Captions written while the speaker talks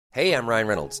Hey, I'm Ryan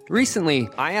Reynolds. Recently,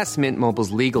 I asked Mint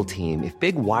Mobile's legal team if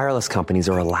big wireless companies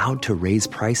are allowed to raise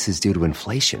prices due to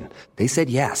inflation. They said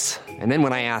yes. And then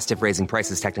when I asked if raising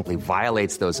prices technically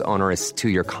violates those onerous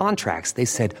two-year contracts, they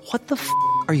said, "What the f***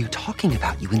 are you talking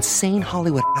about, you insane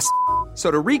Hollywood ass?" So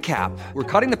to recap, we're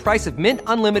cutting the price of Mint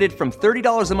Unlimited from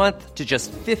 $30 a month to just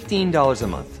 $15 a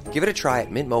month. Give it a try at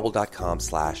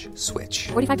mintmobile.com/switch.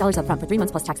 $45 up front for 3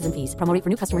 months plus taxes and fees. Promo rate for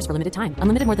new customers for limited time.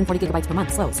 Unlimited more than 40 gigabytes per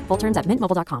month. Slows full terms at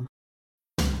mintmobile.com.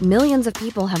 Millions of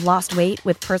people have lost weight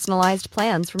with personalized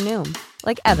plans from Noom.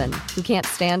 Like Evan, who can't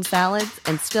stand salads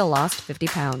and still lost 50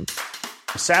 pounds.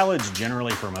 Salads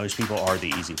generally for most people are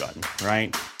the easy button,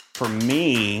 right? For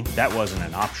me, that wasn't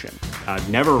an option. I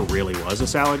never really was a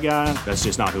salad guy. That's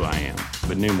just not who I am.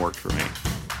 But Noom worked for me.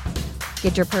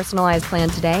 Get your personalized plan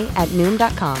today at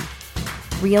Noom.com.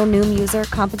 Real Noom user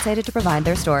compensated to provide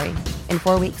their story. In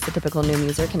 4 weeks, the typical Noom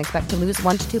user can expect to lose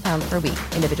 1 to 2 pounds per week.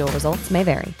 Individual results may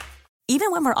vary. Even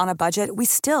when we're on a budget, we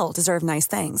still deserve nice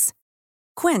things.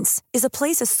 Quince is a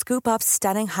place to scoop up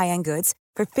stunning high-end goods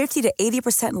for 50 to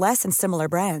 80% less than similar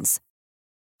brands.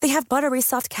 They have buttery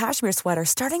soft cashmere sweaters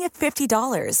starting at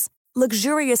 $50,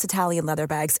 luxurious Italian leather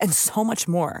bags, and so much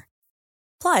more.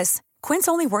 Plus, Quince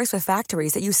only works with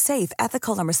factories that use safe,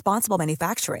 ethical, and responsible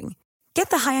manufacturing. Get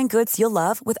the high-end goods you'll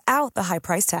love without the high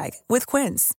price tag with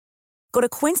Quince. Go to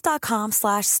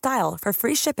quince.com/style for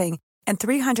free shipping and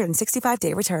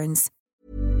 365-day returns.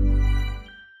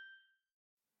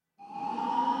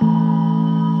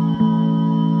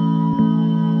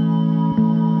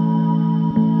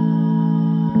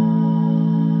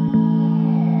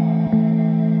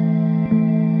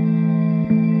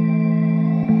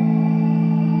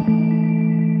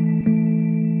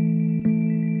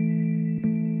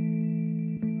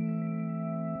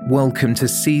 Welcome to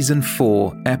Season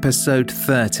 4, Episode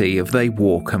 30 of They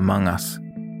Walk Among Us,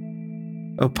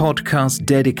 a podcast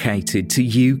dedicated to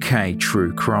UK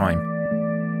true crime.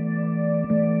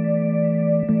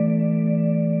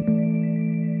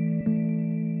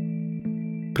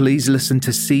 Please listen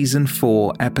to Season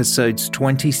 4, Episodes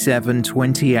 27,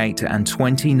 28 and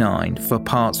 29 for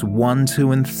Parts 1,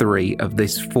 2 and 3 of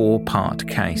this 4-part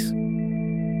case.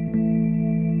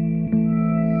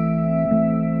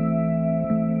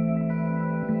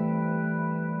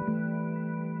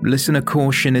 Listener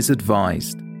caution is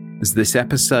advised, as this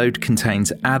episode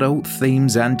contains adult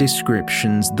themes and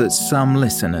descriptions that some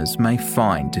listeners may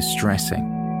find distressing.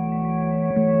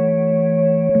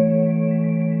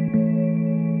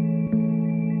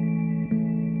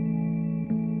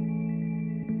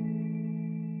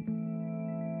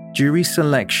 Jury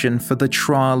selection for the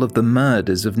trial of the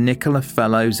murders of Nicola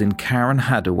Fellows and Karen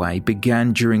Hadaway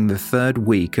began during the third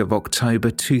week of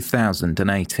October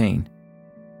 2018.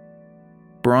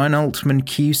 Brian Altman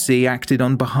QC acted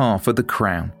on behalf of the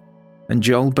Crown, and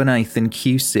Joel Bonathan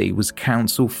QC was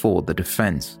counsel for the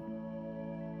defence.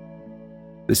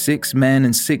 The 6 men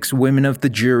and 6 women of the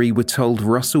jury were told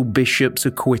Russell Bishop's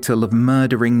acquittal of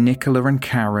murdering Nicola and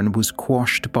Karen was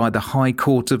quashed by the High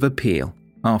Court of Appeal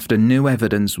after new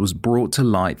evidence was brought to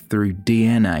light through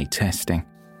DNA testing.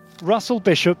 Russell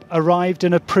Bishop arrived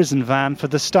in a prison van for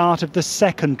the start of the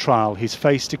second trial he's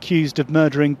faced, accused of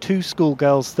murdering 2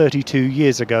 schoolgirls 32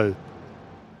 years ago.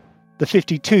 The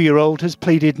 52-year-old has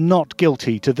pleaded not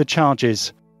guilty to the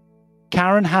charges.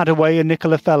 Karen Hadaway and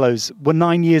Nicola Fellows were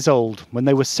 9 years old when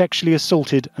they were sexually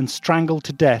assaulted and strangled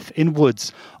to death in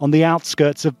woods on the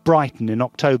outskirts of Brighton in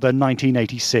October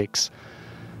 1986.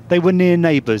 They were near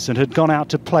neighbours and had gone out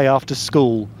to play after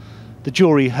school. The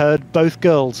jury heard both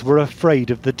girls were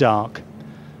afraid of the dark.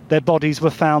 Their bodies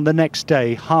were found the next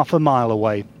day, half a mile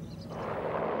away.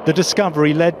 The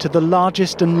discovery led to the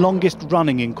largest and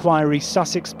longest-running inquiry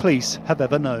Sussex police have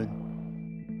ever known.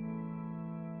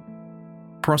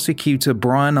 Prosecutor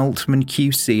Brian Altman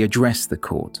QC addressed the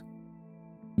court.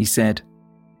 He said,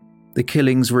 "The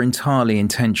killings were entirely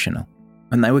intentional,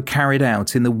 and they were carried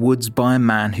out in the woods by a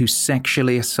man who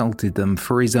sexually assaulted them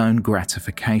for his own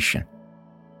gratification.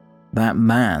 That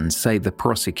man, say the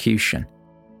prosecution,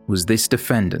 was this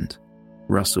defendant,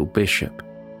 Russell Bishop."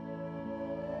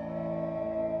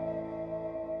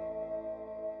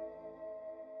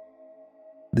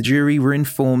 The jury were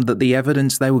informed that the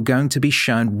evidence they were going to be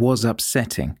shown was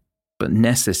upsetting, but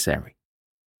necessary,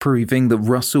 proving that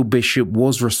Russell Bishop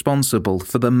was responsible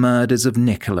for the murders of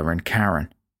Nicola and Karen.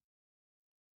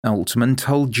 Altman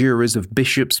told jurors of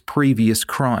Bishop's previous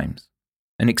crimes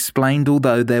and explained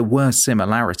although there were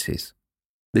similarities,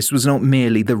 this was not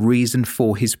merely the reason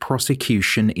for his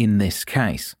prosecution in this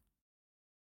case.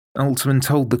 Altman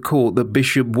told the court that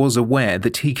Bishop was aware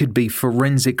that he could be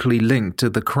forensically linked to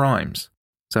the crimes,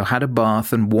 so had a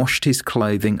bath and washed his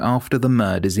clothing after the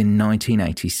murders in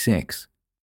 1986.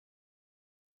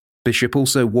 Bishop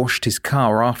also washed his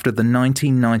car after the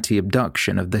 1990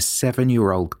 abduction of the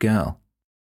 7-year-old girl.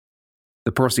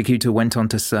 The prosecutor went on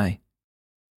to say,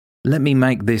 "Let me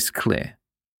make this clear.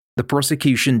 The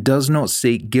prosecution does not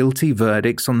seek guilty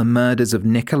verdicts on the murders of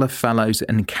Nicola Fellows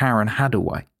and Karen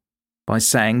Hadaway by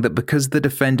saying that because the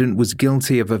defendant was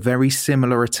guilty of a very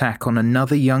similar attack on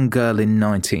another young girl in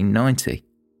 1990,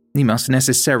 he must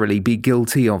necessarily be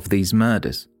guilty of these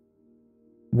murders.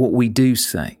 What we do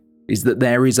say is that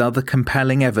there is other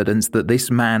compelling evidence that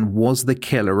this man was the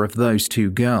killer of those 2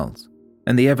 girls,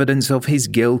 and the evidence of his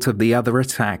guilt of the other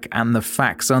attack and the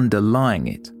facts underlying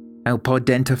it help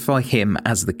identify him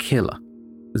as the killer,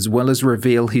 as well as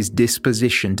reveal his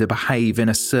disposition to behave in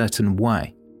a certain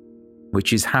way,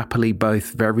 which is happily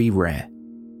both very rare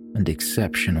and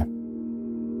exceptional."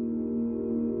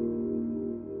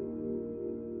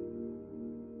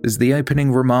 As the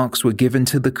opening remarks were given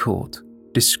to the court,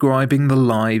 describing the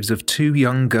lives of 2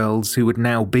 young girls who would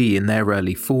now be in their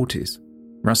early 40s,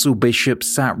 Russell Bishop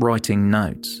sat writing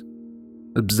notes,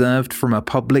 observed from a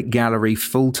public gallery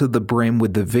full to the brim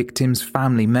with the victims'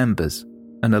 family members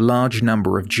and a large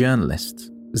number of journalists,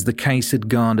 as the case had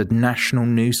garnered national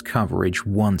news coverage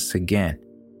once again.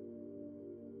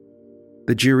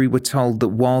 The jury were told that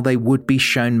while they would be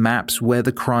shown maps where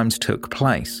the crimes took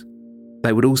place,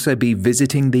 they would also be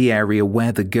visiting the area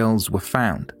where the girls were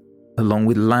found, along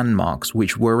with landmarks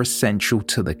which were essential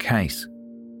to the case.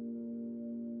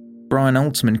 Brian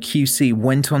Altman QC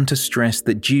went on to stress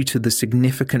that due to the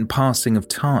significant passing of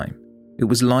time, it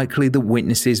was likely that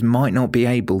witnesses might not be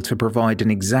able to provide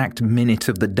an exact minute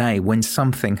of the day when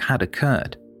something had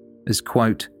occurred, as,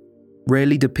 quote,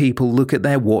 "Rarely do people look at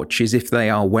their watches if they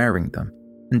are wearing them,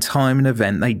 and time an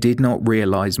event they did not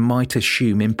realise might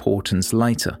assume importance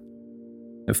later.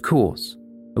 Of course,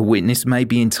 a witness may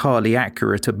be entirely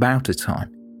accurate about a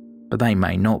time, but they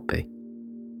may not be."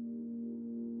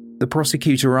 The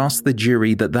prosecutor asked the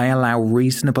jury that they allow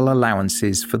reasonable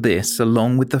allowances for this,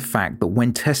 along with the fact that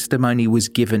when testimony was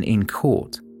given in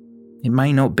court, it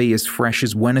may not be as fresh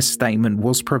as when a statement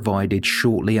was provided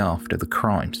shortly after the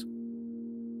crimes.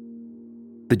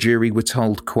 The jury were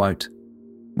told, quote,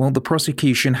 "While the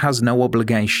prosecution has no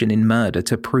obligation in murder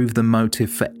to prove the motive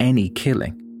for any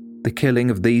killing, the killing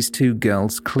of these 2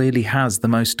 girls clearly has the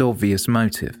most obvious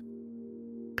motive.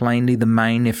 Plainly the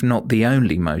main, if not the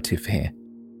only motive here,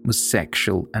 was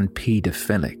sexual and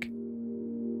paedophilic."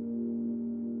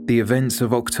 The events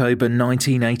of October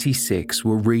 1986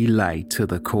 were relayed to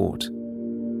the court.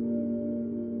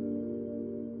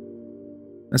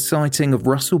 A sighting of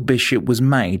Russell Bishop was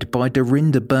made by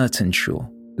Dorinda Burtonshaw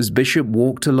as Bishop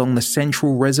walked along the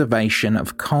central reservation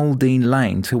of Coldene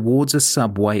Lane towards a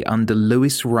subway under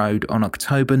Lewis Road on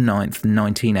October 9,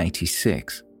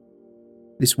 1986.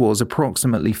 This was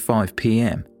approximately 5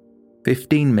 p.m,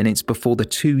 15 minutes before the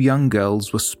 2 young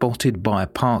girls were spotted by a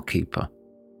park keeper.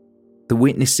 The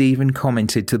witness even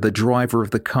commented to the driver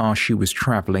of the car she was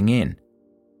travelling in,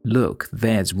 "Look,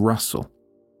 there's Russell."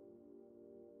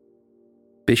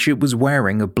 Bishop was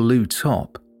wearing a blue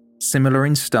top, similar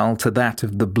in style to that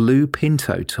of the blue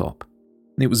Pinto top.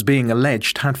 It was being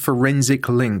alleged had forensic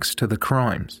links to the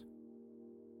crimes.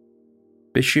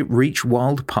 Bishop reached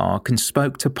Wild Park and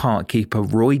spoke to parkkeeper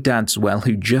Roy Dadswell,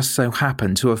 who just so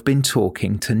happened to have been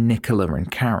talking to Nicola and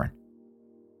Karen.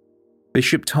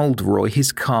 Bishop told Roy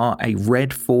his car, a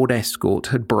red Ford Escort,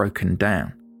 had broken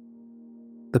down.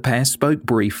 The pair spoke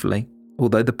briefly,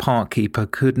 although the parkkeeper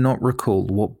could not recall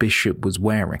what Bishop was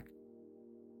wearing.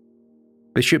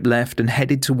 Bishop left and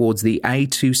headed towards the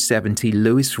A270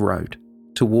 Lewis Road,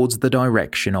 towards the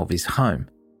direction of his home.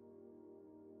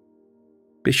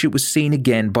 Bishop was seen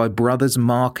again by brothers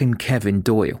Mark and Kevin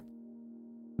Doyle.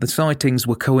 The sightings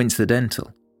were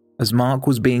coincidental, as Mark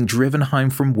was being driven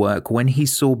home from work when he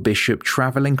saw Bishop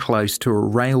travelling close to a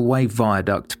railway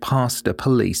viaduct past a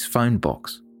police phone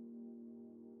box.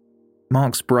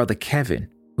 Mark's brother Kevin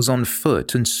was on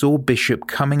foot and saw Bishop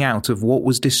coming out of what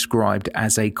was described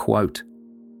as a, quote,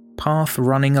 path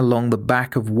running along the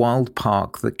back of Wild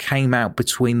Park that came out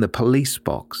between the police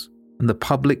box and the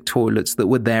public toilets that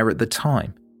were there at the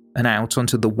time, and out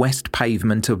onto the west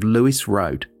pavement of Lewis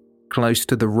Road, close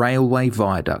to the railway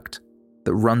viaduct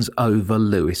that runs over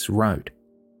Lewis Road.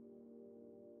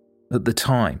 At the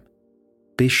time,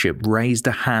 Bishop raised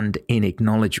a hand in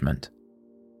acknowledgement.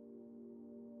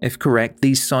 If correct,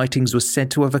 these sightings were said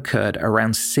to have occurred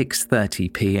around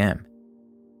 6:30 p.m.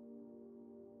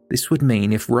 This would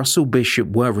mean if Russell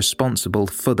Bishop were responsible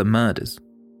for the murders,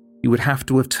 he would have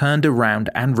to have turned around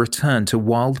and returned to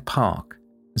Wild Park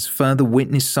as further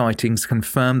witness sightings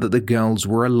confirmed that the girls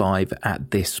were alive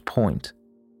at this point.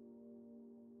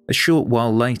 A short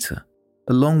while later,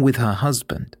 along with her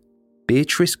husband,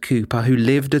 Beatrice Cooper, who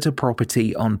lived at a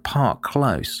property on Park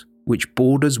Close, which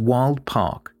borders Wild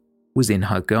Park, was in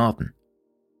her garden.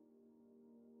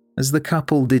 As the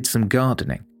couple did some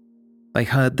gardening, they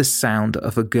heard the sound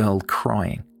of a girl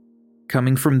crying,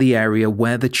 coming from the area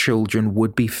where the children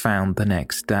would be found the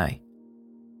next day.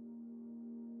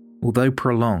 Although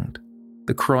prolonged,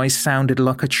 the cry sounded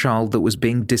like a child that was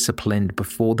being disciplined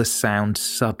before the sound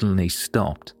suddenly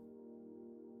stopped.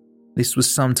 This was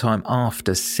sometime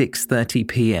after 6:30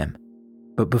 p.m,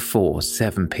 but before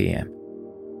 7 p.m.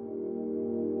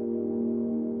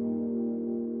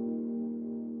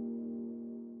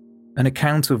 An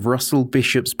account of Russell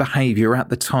Bishop's behaviour at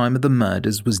the time of the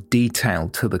murders was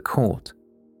detailed to the court.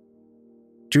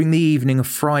 During the evening of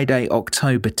Friday,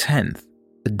 October 10th,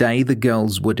 the day the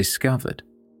girls were discovered,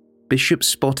 Bishop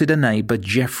spotted a neighbour,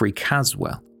 Jeffrey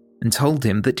Caswell, and told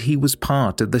him that he was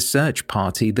part of the search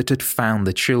party that had found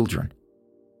the children.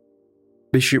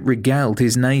 Bishop regaled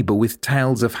his neighbour with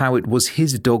tales of how it was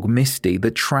his dog Misty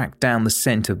that tracked down the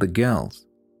scent of the girls,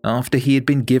 after he had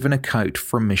been given a coat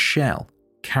from Michelle,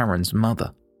 Karen's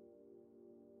mother.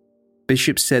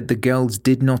 Bishop said the girls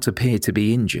did not appear to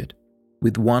be injured,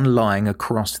 with one lying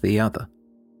across the other.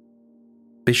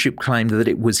 Bishop claimed that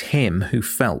it was him who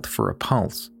felt for a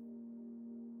pulse.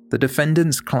 The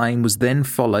defendant's claim was then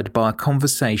followed by a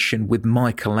conversation with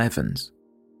Michael Evans,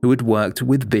 who had worked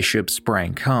with Bishop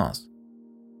spraying cars.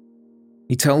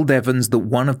 He told Evans that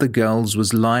one of the girls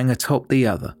was lying atop the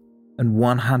other and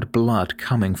one had blood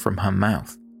coming from her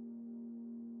mouth.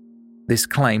 This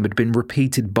claim had been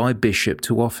repeated by Bishop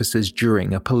to officers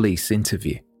during a police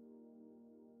interview.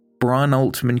 Brian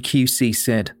Altman QC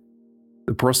said,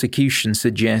 "The prosecution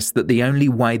suggests that the only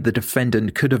way the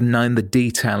defendant could have known the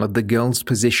detail of the girls'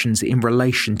 positions in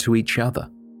relation to each other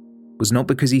was not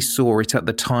because he saw it at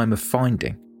the time of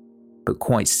finding, but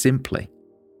quite simply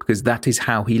because that is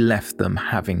how he left them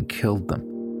having killed them."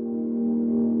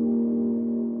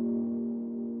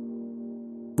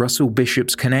 Russell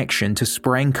Bishop's connection to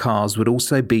spraying cars would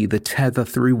also be the tether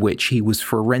through which he was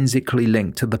forensically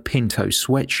linked to the Pinto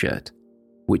sweatshirt,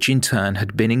 which in turn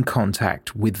had been in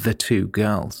contact with the two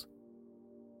girls.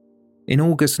 In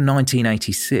August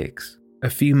 1986, a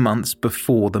few months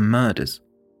before the murders,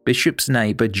 Bishop's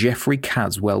neighbour Jeffrey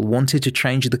Caswell wanted to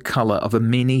change the colour of a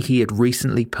Mini he had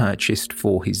recently purchased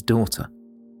for his daughter.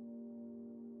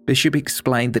 Bishop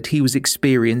explained that he was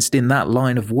experienced in that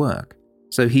line of work,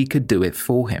 so he could do it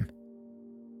for him.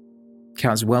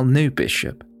 Caswell knew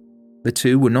Bishop. The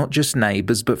two were not just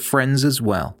neighbours but friends as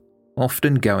well,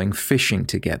 often going fishing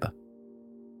together.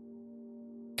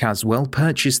 Caswell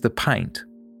purchased the paint,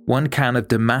 one can of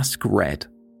Damask Red,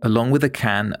 along with a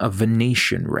can of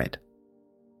Venetian Red.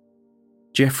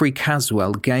 Jeffrey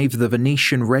Caswell gave the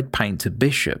Venetian Red paint to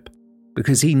Bishop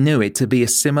because he knew it to be a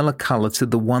similar colour to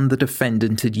the one the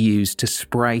defendant had used to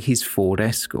spray his Ford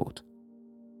Escort.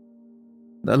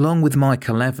 Along with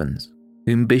Michael Evans,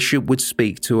 whom Bishop would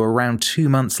speak to around 2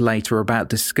 months later about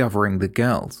discovering the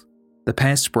girls, the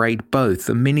pair sprayed both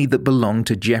a Mini that belonged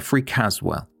to Jeffrey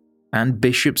Caswell and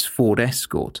Bishop's Ford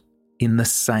Escort in the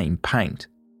same paint.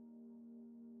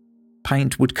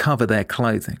 Paint would cover their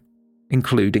clothing,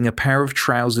 including a pair of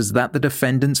trousers that the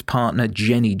defendant's partner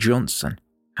Jenny Johnson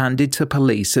handed to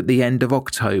police at the end of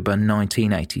October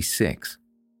 1986.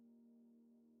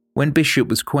 When Bishop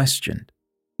was questioned,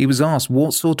 he was asked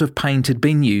what sort of paint had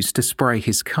been used to spray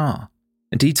his car,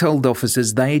 and he told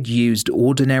officers they had used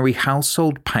ordinary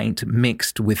household paint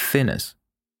mixed with thinners.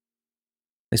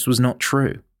 This was not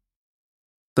true.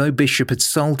 Though Bishop had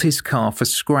sold his car for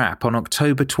scrap on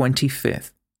October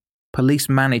 25th, police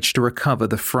managed to recover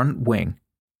the front wing,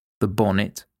 the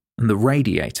bonnet, and the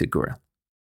radiator grille.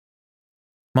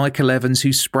 Michael Evans,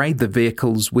 who sprayed the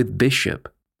vehicles with Bishop,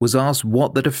 was asked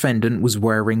what the defendant was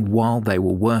wearing while they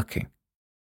were working.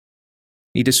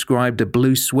 He described a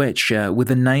blue sweatshirt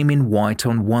with a name in white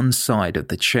on one side of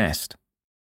the chest.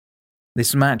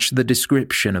 This matched the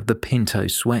description of the Pinto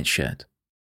sweatshirt.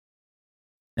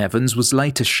 Evans was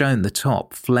later shown the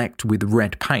top flecked with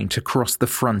red paint across the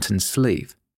front and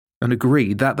sleeve, and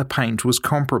agreed that the paint was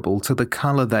comparable to the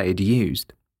colour they had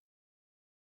used.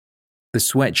 The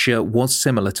sweatshirt was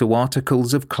similar to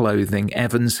articles of clothing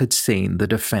Evans had seen the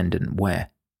defendant wear.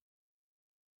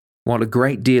 While a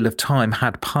great deal of time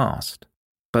had passed,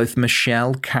 both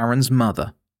Michelle, Karen's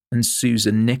mother, and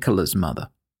Susan Nicola's mother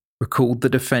recalled the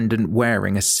defendant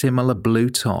wearing a similar blue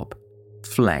top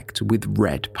flecked with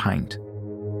red paint.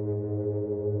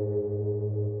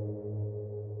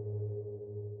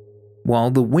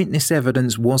 While the witness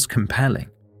evidence was compelling,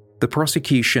 the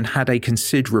prosecution had a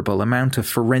considerable amount of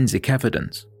forensic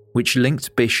evidence which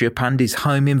linked Bishop and his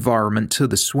home environment to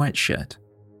the sweatshirt,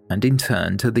 and in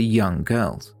turn to the young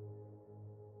girls.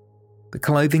 The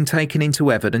clothing taken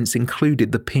into evidence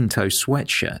included the Pinto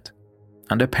sweatshirt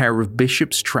and a pair of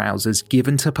Bishop's trousers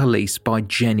given to police by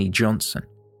Jenny Johnson,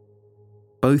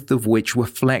 both of which were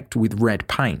flecked with red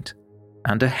paint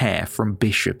and a hair from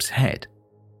Bishop's head.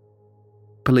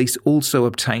 Police also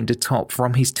obtained a top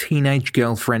from his teenage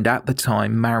girlfriend at the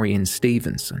time, Marion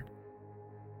Stevenson.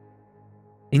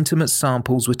 Intimate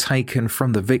samples were taken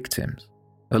from the victims,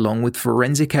 along with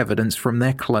forensic evidence from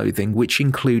their clothing, which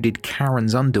included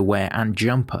Karen's underwear and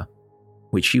jumper,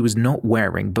 which she was not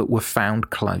wearing but were found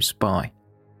close by.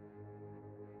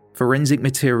 Forensic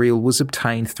material was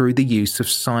obtained through the use of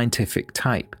scientific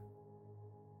tape.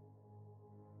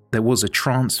 There was a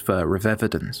transfer of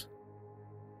evidence.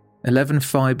 11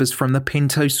 fibres from the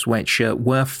Pinto sweatshirt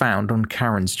were found on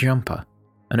Karen's jumper,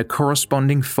 and a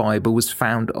corresponding fibre was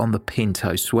found on the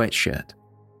Pinto sweatshirt.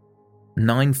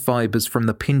 9 fibres from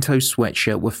the Pinto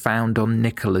sweatshirt were found on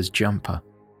Nicola's jumper.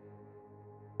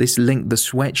 This linked the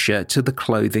sweatshirt to the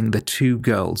clothing the two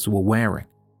girls were wearing.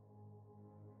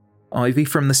 Ivy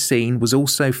from the scene was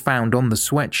also found on the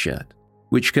sweatshirt,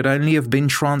 which could only have been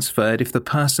transferred if the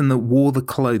person that wore the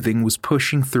clothing was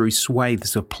pushing through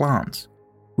swathes of plants,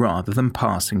 rather than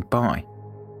passing by.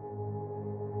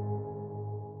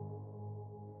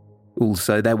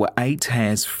 Also, there were 8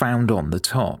 hairs found on the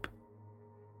top.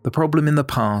 The problem in the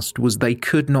past was they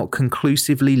could not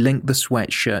conclusively link the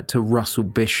sweatshirt to Russell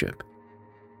Bishop.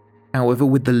 However,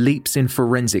 with the leaps in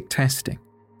forensic testing,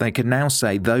 they could now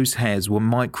say those hairs were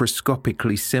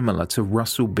microscopically similar to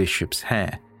Russell Bishop's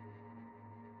hair.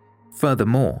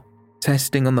 Furthermore,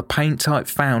 testing on the paint type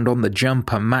found on the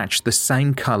jumper matched the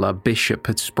same colour Bishop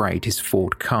had sprayed his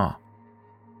Ford car.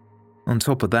 On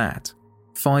top of that,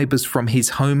 fibres from his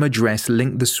home address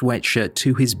linked the sweatshirt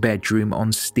to his bedroom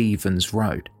on Stevens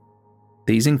Road.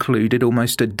 These included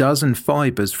almost a dozen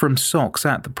fibres from socks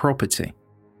at the property,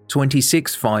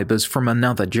 26 fibres from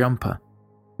another jumper,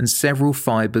 and several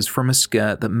fibres from a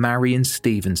skirt that Marion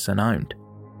Stevenson owned.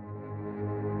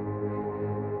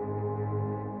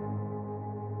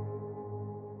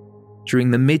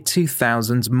 During the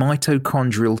mid-2000s,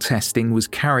 mitochondrial testing was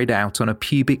carried out on a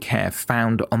pubic hair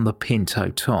found on the Pinto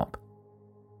top.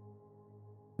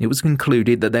 It was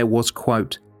concluded that there was,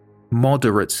 quote,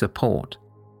 moderate support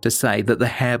to say that the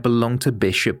hair belonged to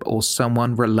Bishop or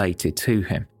someone related to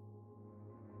him.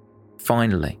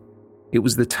 Finally, it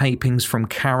was the tapings from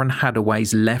Karen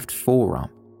Hadaway's left forearm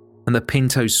and the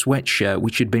Pinto sweatshirt,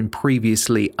 which had been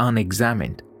previously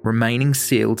unexamined, remaining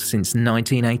sealed since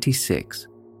 1986,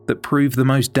 that proved the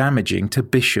most damaging to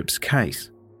Bishop's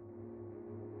case.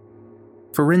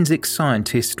 Forensic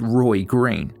scientist Roy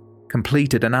Green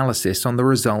completed analysis on the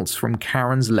results from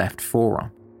Karen's left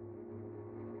forearm.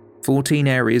 14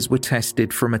 areas were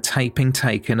tested from a taping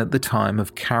taken at the time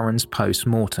of Karen's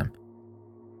post-mortem.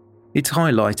 It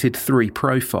highlighted 3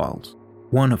 profiles,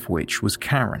 one of which was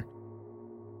Karen.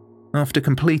 After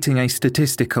completing a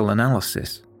statistical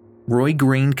analysis, Roy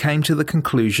Green came to the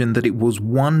conclusion that it was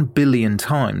 1 billion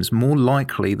times more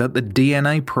likely that the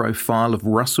DNA profile of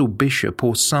Russell Bishop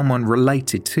or someone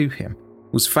related to him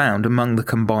was found among the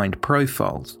combined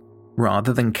profiles,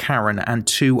 rather than Karen and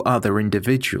 2 other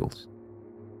individuals.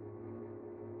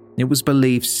 It was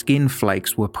believed skin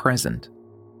flakes were present,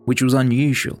 which was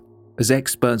unusual, as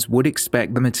experts would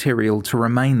expect the material to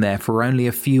remain there for only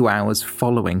a few hours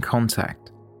following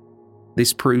contact.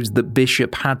 This proves that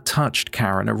Bishop had touched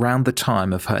Karen around the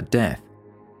time of her death.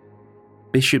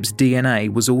 Bishop's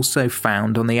DNA was also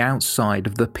found on the outside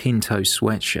of the Pinto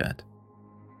sweatshirt.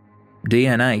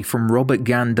 DNA from Robert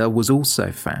Gander was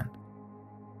also found.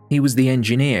 He was the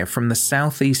engineer from the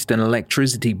Southeastern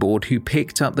Electricity Board who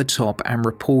picked up the top and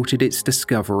reported its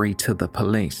discovery to the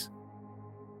police.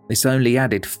 This only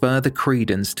added further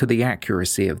credence to the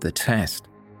accuracy of the test.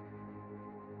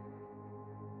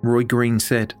 Roy Green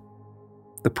said,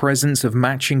 "The presence of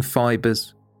matching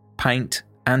fibres, paint,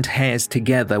 and hairs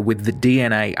together with the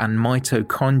DNA and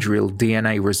mitochondrial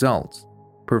DNA results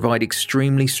provide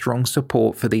extremely strong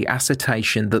support for the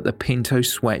assertion that the Pinto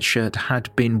sweatshirt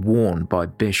had been worn by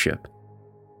Bishop."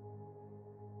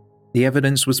 The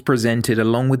evidence was presented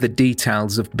along with the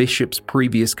details of Bishop's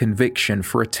previous conviction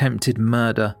for attempted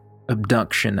murder,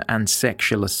 abduction, and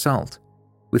sexual assault,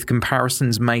 with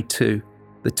comparisons made to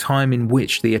the time in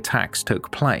which the attacks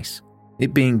took place,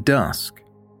 it being dusk,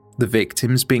 the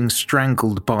victims being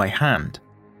strangled by hand,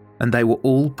 and they were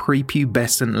all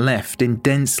prepubescent, left in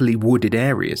densely wooded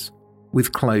areas,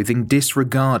 with clothing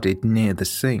disregarded near the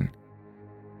scene.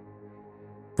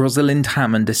 Rosalind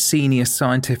Hammond, a senior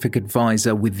scientific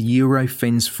advisor with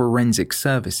Eurofins Forensic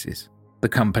Services, the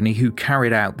company who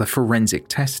carried out the forensic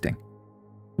testing,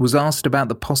 was asked about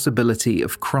the possibility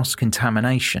of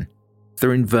cross-contamination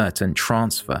through inadvertent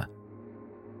transfer.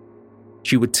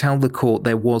 She would tell the court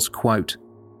there was, quote,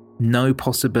 no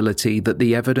possibility that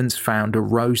the evidence found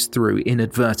arose through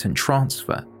inadvertent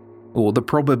transfer, or the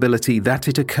probability that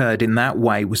it occurred in that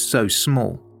way was so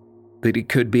small that it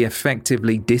could be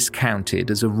effectively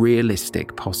discounted as a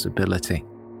realistic possibility.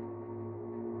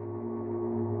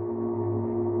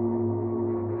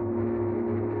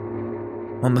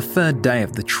 On the third day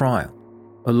of the trial,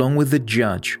 along with the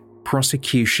judge,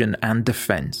 prosecution and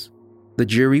defence, the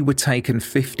jury were taken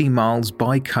 50 miles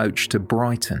by coach to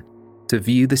Brighton to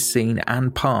view the scene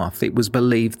and path it was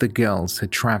believed the girls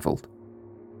had travelled.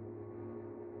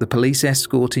 The police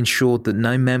escort ensured that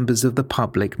no members of the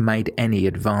public made any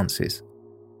advances.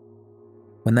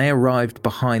 When they arrived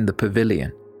behind the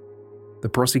pavilion, the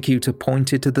prosecutor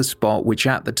pointed to the spot which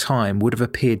at the time would have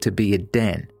appeared to be a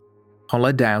den,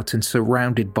 hollowed out and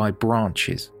surrounded by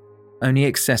branches, only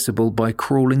accessible by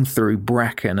crawling through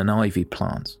bracken and ivy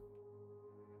plants.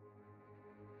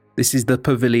 This is the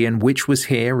pavilion which was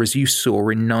here as you saw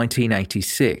in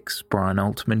 1986, Brian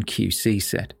Altman QC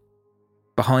said.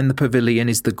 Behind the pavilion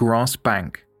is the grass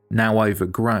bank, now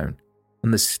overgrown,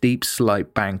 and the steep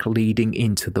slope bank leading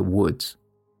into the woods.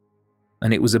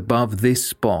 And it was above this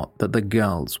spot that the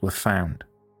girls were found.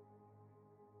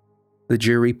 The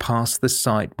jury passed the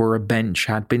site where a bench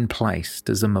had been placed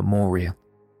as a memorial.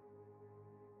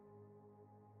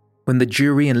 When the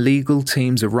jury and legal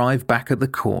teams arrived back at the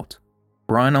court,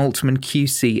 Brian Altman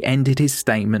QC ended his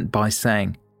statement by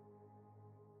saying,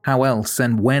 "How else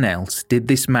and when else did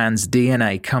this man's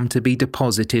DNA come to be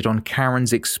deposited on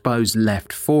Karen's exposed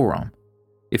left forearm,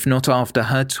 if not after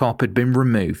her top had been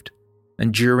removed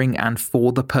and during and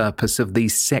for the purpose of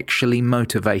these sexually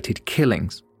motivated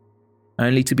killings,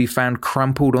 only to be found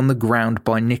crumpled on the ground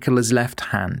by Nicola's left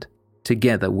hand,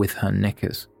 together with her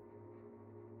knickers?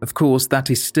 Of course,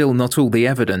 that is still not all the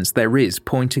evidence there is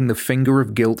pointing the finger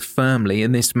of guilt firmly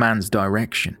in this man's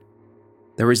direction.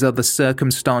 There is other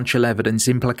circumstantial evidence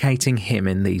implicating him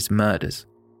in these murders.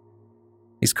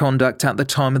 His conduct at the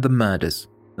time of the murders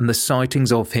and the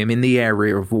sightings of him in the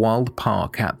area of Wild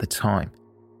Park at the time.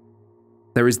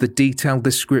 There is the detailed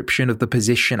description of the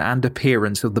position and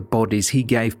appearance of the bodies he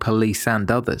gave police and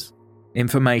others,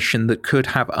 information that could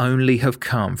only have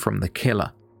come from the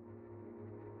killer.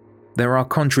 There are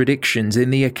contradictions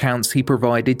in the accounts he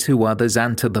provided to others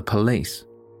and to the police,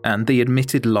 and the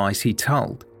admitted lies he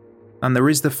told. And there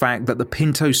is the fact that the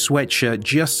Pinto sweatshirt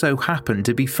just so happened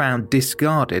to be found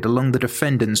discarded along the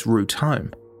defendant's route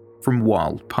home from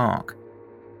Wild Park.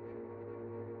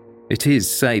 It is,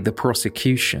 say the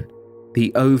prosecution,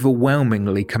 the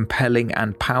overwhelmingly compelling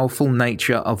and powerful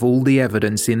nature of all the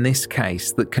evidence in this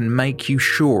case that can make you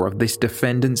sure of this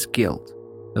defendant's guilt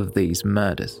of these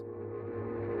murders.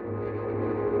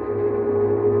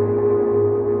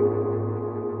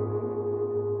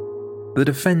 The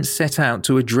defence set out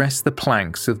to address the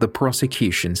planks of the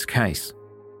prosecution's case.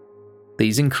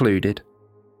 These included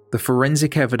the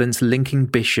forensic evidence linking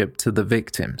Bishop to the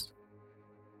victims,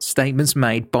 statements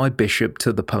made by Bishop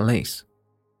to the police,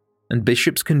 and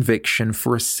Bishop's conviction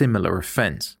for a similar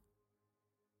offence.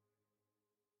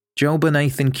 Joel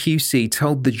Bernathan QC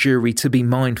told the jury to be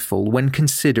mindful when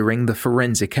considering the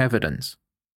forensic evidence.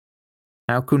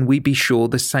 How can we be sure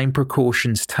the same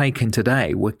precautions taken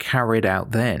today were carried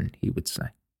out then, he would say.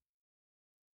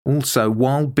 Also,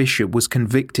 while Bishop was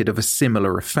convicted of a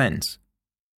similar offence,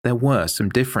 there were some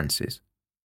differences.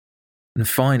 And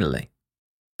finally,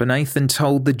 Bernathan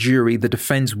told the jury the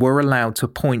defence were allowed to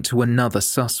point to another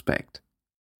suspect.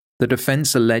 The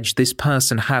defence alleged this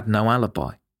person had no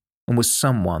alibi and was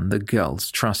someone the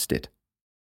girls trusted.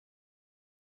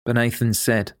 Bernathan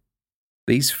said,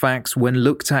 "These facts, when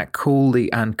looked at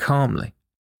coolly and calmly,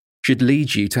 should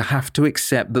lead you to have to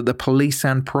accept that the police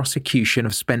and prosecution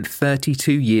have spent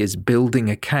 32 years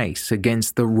building a case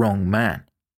against the wrong man.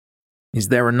 Is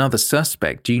there another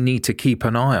suspect you need to keep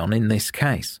an eye on in this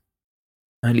case?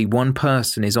 Only one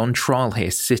person is on trial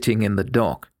here sitting in the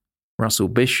dock, Russell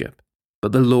Bishop,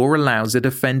 but the law allows a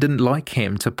defendant like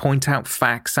him to point out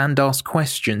facts and ask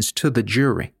questions to the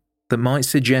jury that might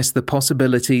suggest the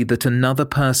possibility that another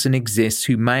person exists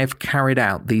who may have carried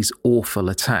out these awful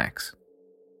attacks.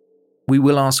 We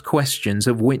will ask questions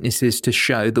of witnesses to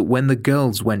show that when the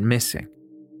girls went missing,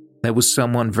 there was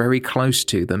someone very close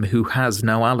to them who has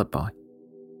no alibi.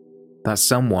 That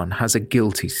someone has a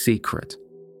guilty secret,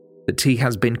 that he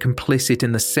has been complicit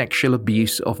in the sexual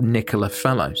abuse of Nicola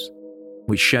Fellows,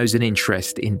 which shows an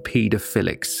interest in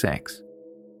paedophilic sex.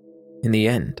 In the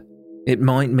end, it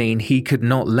might mean he could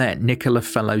not let Nicola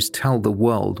Fellows tell the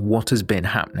world what has been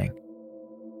happening.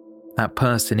 That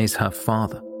person is her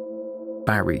father,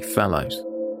 Barry Fellows.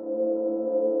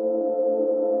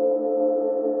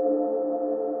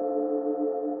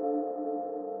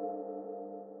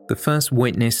 The first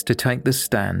witness to take the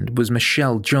stand was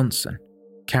Michelle Johnson,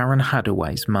 Karen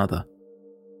Hadaway's mother.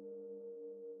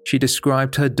 She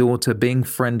described her daughter being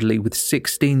friendly with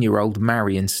 16-year-old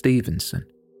Marion Stevenson,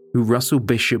 who Russell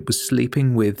Bishop was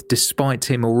sleeping with despite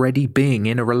him already being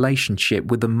in a relationship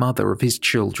with the mother of his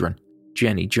children,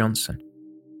 Jenny Johnson.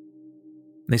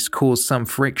 This caused some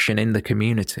friction in the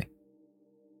community.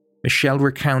 Michelle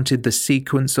recounted the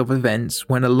sequence of events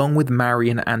when, along with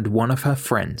Marion and one of her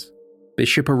friends,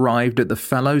 Bishop arrived at the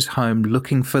Fellows' home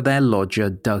looking for their lodger,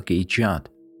 Dougie Judd.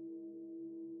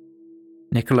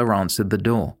 Nicola answered the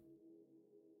door.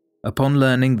 Upon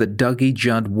learning that Dougie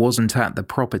Judd wasn't at the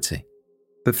property,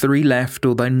 the three left,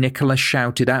 although Nicola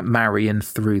shouted at Marion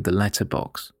through the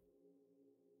letterbox.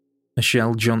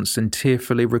 Michelle Johnson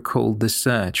tearfully recalled the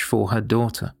search for her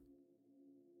daughter.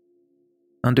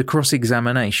 Under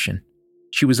cross-examination,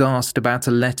 she was asked about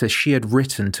a letter she had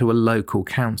written to a local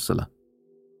counsellor.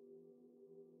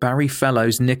 Barry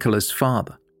Fellows, Nicola's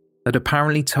father, had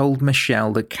apparently told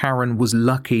Michelle that Karen was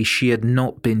lucky she had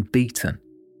not been beaten,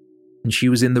 and she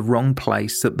was in the wrong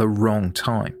place at the wrong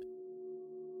time.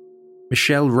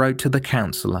 Michelle wrote to the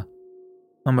counsellor,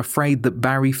 "I'm afraid that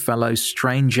Barry Fellows'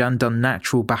 strange and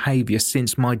unnatural behaviour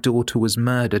since my daughter was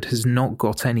murdered has not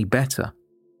got any better."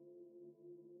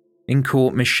 In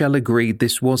court, Michelle agreed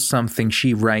this was something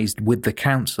she raised with the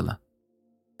counsellor,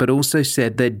 but also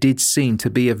said there did seem to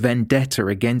be a vendetta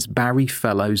against Barry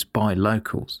Fellows by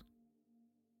locals.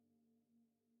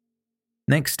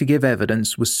 Next to give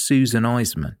evidence was Susan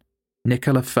Eisman,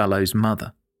 Nicola Fellows'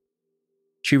 mother.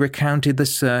 She recounted the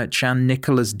search and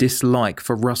Nicola's dislike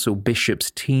for Russell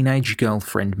Bishop's teenage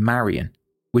girlfriend Marion,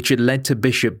 which had led to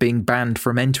Bishop being banned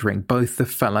from entering both the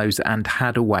Fellows and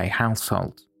Hadaway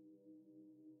households.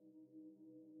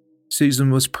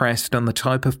 Susan was pressed on the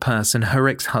type of person her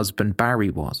ex-husband Barry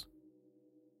was.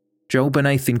 Joel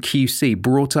Benathan QC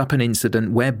brought up an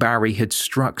incident where Barry had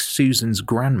struck Susan's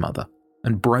grandmother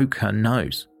and broke her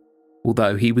nose,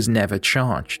 although he was never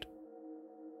charged.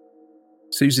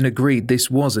 Susan agreed this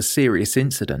was a serious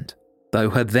incident, though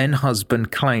her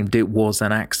then-husband claimed it was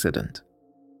an accident.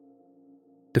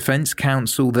 Defence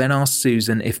counsel then asked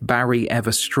Susan if Barry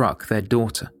ever struck their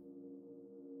daughter.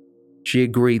 She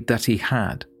agreed that he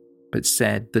had, but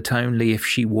said that only if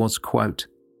she was, quote,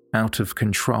 out of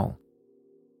control.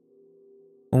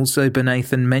 Also,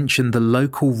 Benathan mentioned the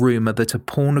local rumour that a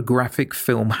pornographic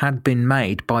film had been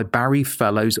made by Barry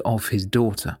Fellows of his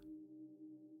daughter.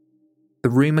 The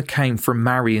rumour came from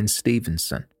Marion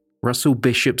Stevenson, Russell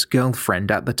Bishop's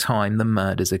girlfriend at the time the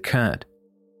murders occurred.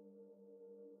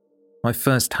 "I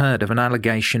first heard of an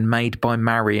allegation made by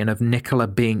Marion of Nicola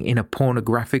being in a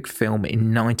pornographic film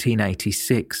in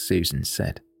 1986, Susan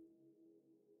said.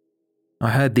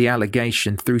 I heard the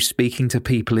allegation through speaking to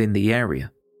people in the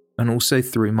area, and also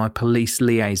through my police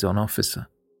liaison officer."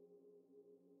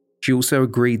 She also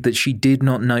agreed that she did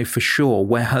not know for sure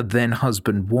where her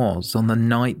then-husband was on the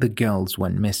night the girls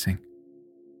went missing.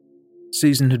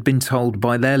 Susan had been told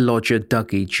by their lodger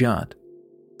Dougie Judd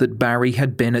that Barry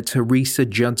had been at Teresa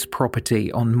Judd's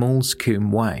property on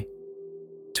Moulsecoombe Way.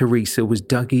 Teresa was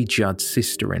Dougie Judd's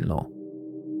sister-in-law.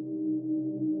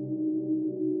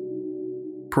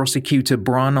 Prosecutor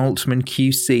Brian Altman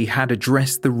QC had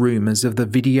addressed the rumours of the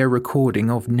video recording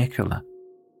of Nicola,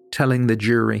 telling the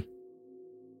jury,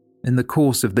 "In the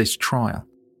course of this trial,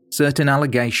 certain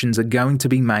allegations are going to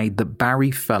be made that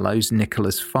Barry Fellows,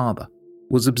 Nicola's father,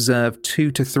 was observed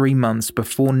 2 to 3 months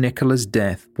before Nicola's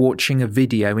death watching a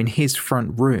video in his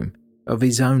front room of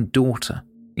his own daughter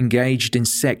engaged in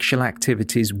sexual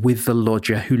activities with the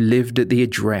lodger who lived at the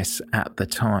address at the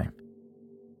time."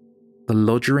 The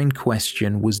lodger in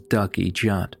question was Dougie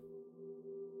Judd.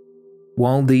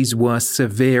 While these were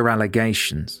severe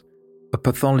allegations, a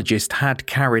pathologist had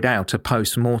carried out a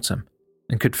post-mortem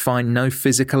and could find no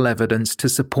physical evidence to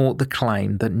support the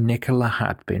claim that Nicola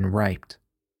had been raped.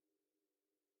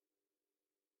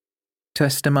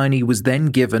 Testimony was then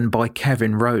given by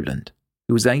Kevin Rowland,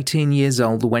 who was 18 years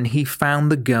old when he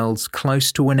found the girls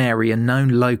close to an area known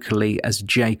locally as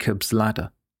Jacob's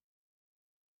Ladder.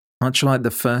 Much like the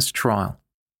first trial,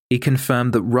 he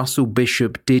confirmed that Russell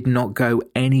Bishop did not go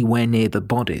anywhere near the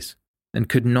bodies and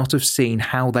could not have seen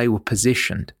how they were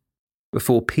positioned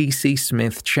before PC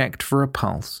Smith checked for a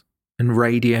pulse and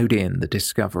radioed in the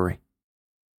discovery.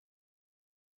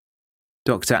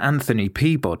 Dr. Anthony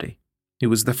Peabody, who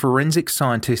was the forensic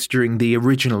scientist during the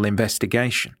original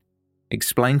investigation,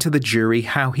 explained to the jury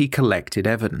how he collected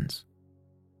evidence.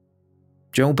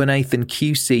 Joel Bernathan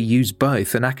QC used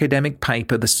both an academic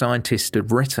paper the scientist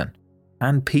had written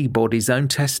and Peabody's own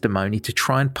testimony to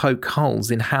try and poke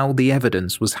holes in how the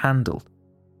evidence was handled.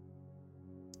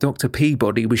 Dr.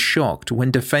 Peabody was shocked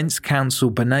when defense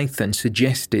counsel Bernathan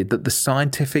suggested that the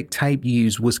scientific tape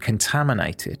used was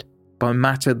contaminated by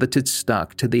matter that had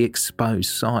stuck to the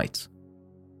exposed sites.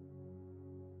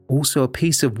 Also, a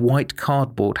piece of white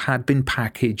cardboard had been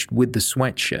packaged with the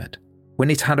sweatshirt when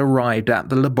it had arrived at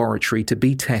the laboratory to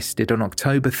be tested on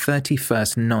October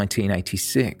 31st,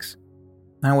 1986.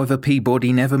 However,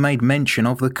 Peabody never made mention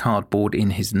of the cardboard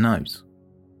in his notes.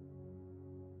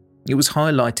 It was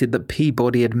highlighted that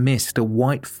Peabody had missed a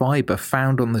white fibre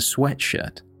found on the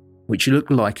sweatshirt, which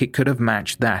looked like it could have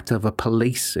matched that of a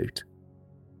police suit.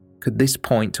 Could this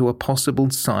point to a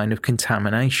possible sign of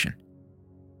contamination?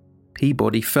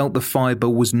 Peabody felt the fibre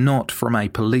was not from a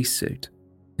police suit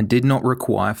and did not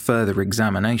require further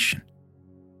examination.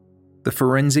 The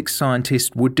forensic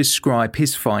scientist would describe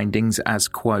his findings as,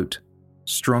 quote,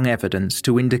 strong evidence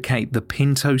to indicate the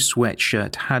Pinto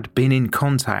sweatshirt had been in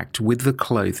contact with the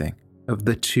clothing of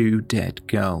the two dead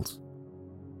girls.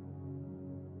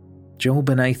 Joel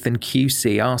Bernathan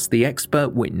QC asked the expert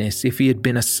witness if he had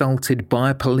been assaulted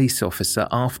by a police officer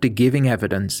after giving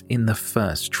evidence in the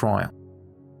first trial.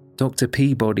 Dr.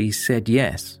 Peabody said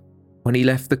yes. When he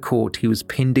left the court, he was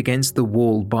pinned against the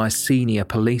wall by a senior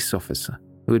police officer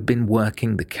who had been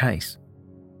working the case.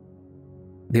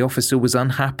 The officer was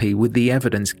unhappy with the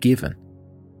evidence given,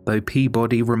 though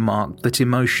Peabody remarked that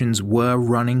emotions were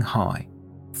running high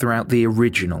throughout the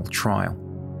original trial.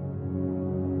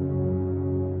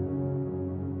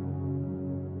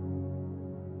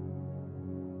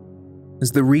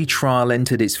 As the retrial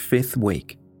entered its fifth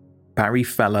week, Barry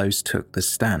Fellows took the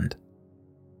stand.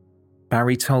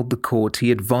 Barry told the court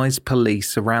he advised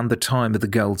police around the time of the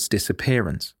girl's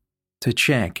disappearance to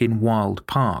check in Wild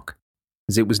Park,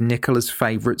 as it was Nicola's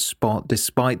favourite spot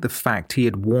despite the fact he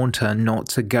had warned her not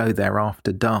to go there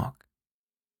after dark.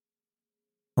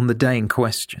 On the day in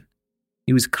question,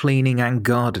 he was cleaning and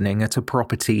gardening at a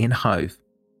property in Hove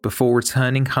before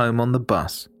returning home on the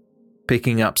bus,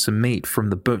 picking up some meat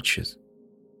from the butcher's.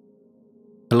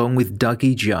 Along with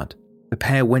Dougie Judd, the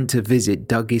pair went to visit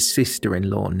Dougie's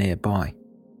sister-in-law nearby.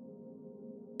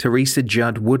 Teresa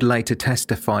Judd would later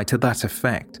testify to that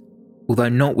effect, although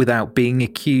not without being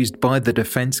accused by the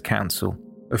defense counsel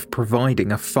of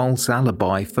providing a false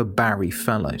alibi for Barry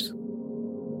Fellows.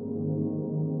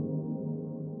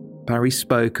 Barry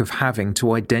spoke of having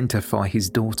to identify his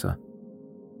daughter.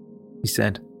 He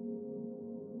said,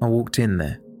 "I walked in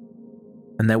there,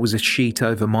 and there was a sheet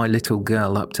over my little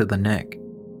girl up to the neck."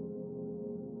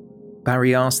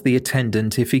 Barry asked the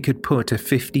attendant if he could put a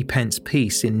 50-pence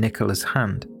piece in Nicola's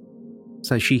hand,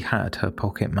 so she had her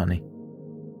pocket money.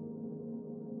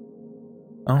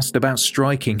 Asked about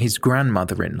striking his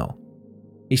grandmother-in-law,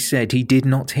 he said he did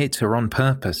not hit her on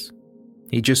purpose.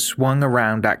 He just swung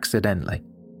around accidentally.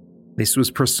 This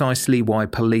was precisely why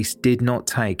police did not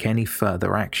take any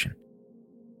further action.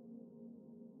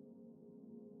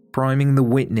 Priming the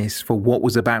witness for what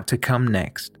was about to come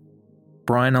next,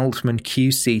 Brian Altman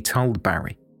QC told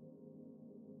Barry,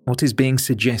 "What is being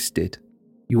suggested?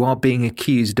 You are being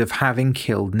accused of having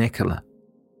killed Nicola.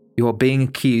 You are being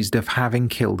accused of having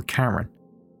killed Karen.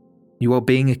 You are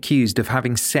being accused of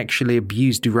having sexually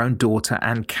abused your own daughter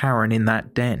and Karen in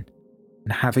that den,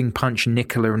 and having punched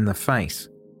Nicola in the face.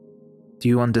 Do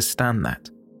you understand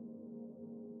that?"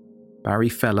 Barry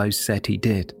Fellows said he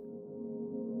did.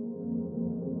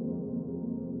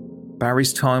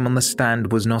 Barry's time on the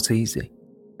stand was not easy,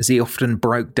 as he often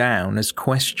broke down as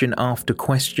question after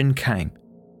question came,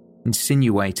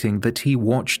 insinuating that he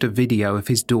watched a video of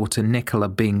his daughter Nicola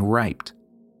being raped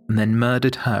and then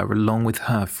murdered her along with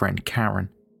her friend Karen.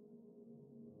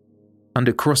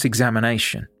 Under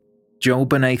cross-examination, Joel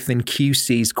Bernathan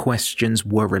QC's questions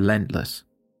were relentless.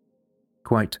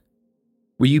 Quote,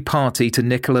 "Were you party to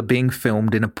Nicola being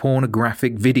filmed in a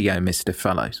pornographic video, Mr.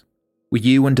 Fellows? Were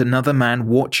you and another man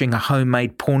watching a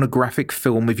homemade pornographic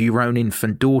film of your own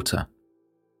infant daughter?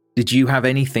 Did you have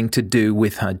anything to do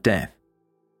with her death?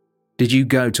 Did you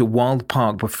go to Wild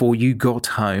Park before you got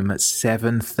home at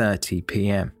 7:30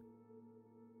 p.m?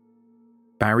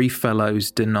 Barry Fellows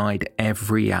denied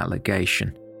every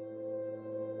allegation.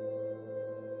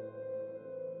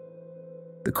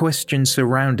 The questions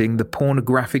surrounding the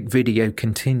pornographic video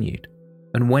continued,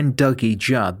 and when Dougie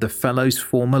Judd, the Fellows'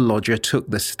 former lodger, took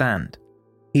the stand,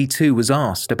 he too was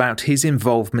asked about his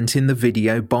involvement in the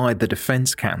video by the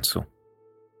defense counsel,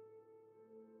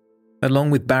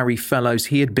 Along with Barry Fellows,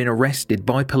 he had been arrested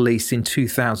by police in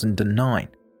 2009,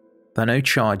 though no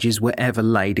charges were ever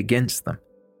laid against them.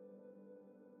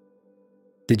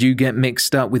 Did you get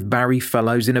mixed up with Barry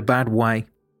Fellows in a bad way?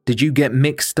 Did you get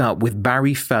mixed up with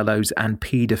Barry Fellows and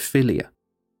paedophilia?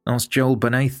 Asked Joel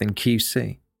Bernathan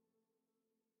QC.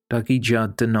 Dougie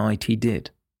Judd denied he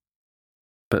did.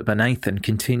 But Bernathan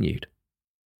continued.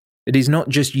 It is not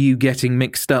just you getting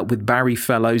mixed up with Barry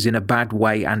Fellows in a bad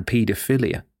way and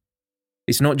paedophilia.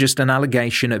 It's not just an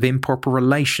allegation of improper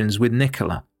relations with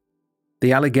Nicola.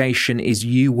 The allegation is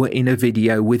you were in a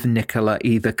video with Nicola,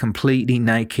 either completely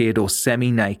naked or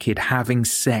semi-naked, having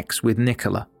sex with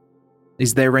Nicola.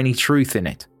 Is there any truth in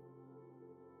it?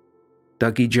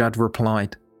 Dougie Judd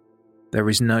replied, there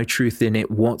is no truth in it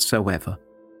whatsoever.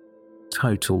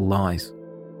 Total lies.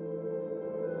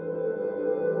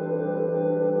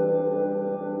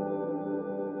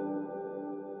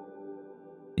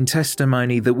 In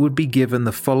testimony that would be given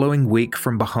the following week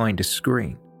from behind a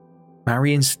screen,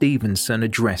 Marion Stevenson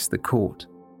addressed the court.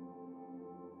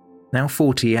 Now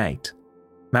 48,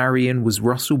 Marion was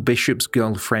Russell Bishop's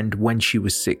girlfriend when she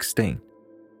was 16.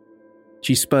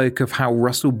 She spoke of how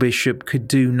Russell Bishop could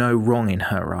do no wrong in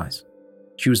her eyes.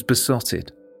 She was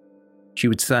besotted. She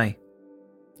would say,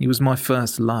 he was my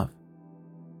first love.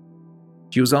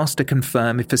 She was asked to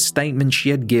confirm if a statement she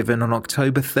had given on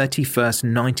October 31st,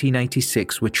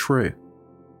 1986 were true.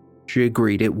 She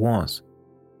agreed it was.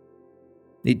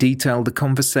 It detailed the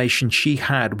conversation she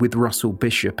had with Russell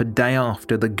Bishop a day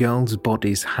after the girls'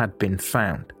 bodies had been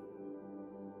found.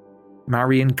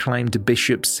 Marion claimed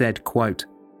Bishop said, quote,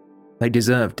 they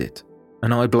deserved it,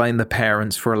 and I blame the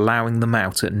parents for allowing them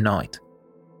out at night.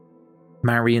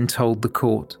 Marion told the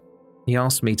court, he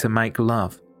asked me to make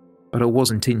love, but I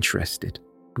wasn't interested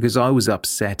because I was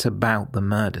upset about the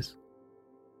murders.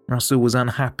 Russell was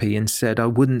unhappy and said I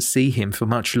wouldn't see him for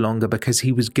much longer because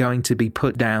he was going to be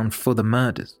put down for the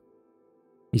murders.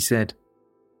 He said,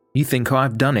 you think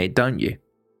I've done it, don't you?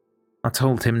 I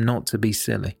told him not to be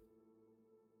silly.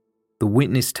 The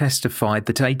witness testified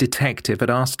that a detective had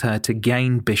asked her to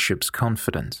gain Bishop's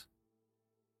confidence.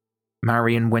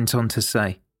 Marion went on to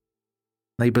say,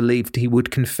 they believed he would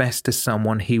confess to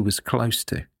someone he was close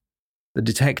to. The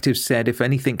detective said if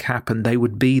anything happened, they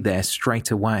would be there straight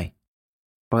away.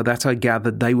 By that I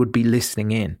gathered they would be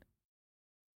listening in.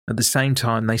 At the same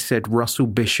time, they said Russell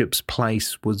Bishop's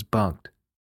place was bugged.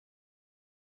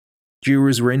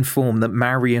 Jurors were informed that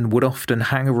Marion would often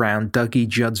hang around Dougie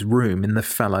Judd's room in the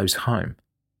Fellows' home.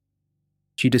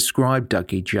 She described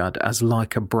Dougie Judd as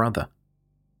like a brother.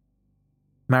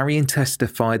 Marion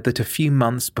testified that a few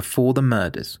months before the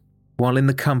murders, while in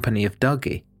the company of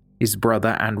Dougie, his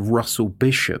brother and Russell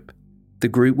Bishop, the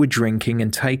group were drinking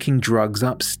and taking drugs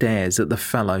upstairs at the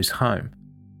Fellows' home.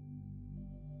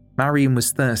 Marion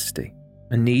was thirsty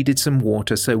and needed some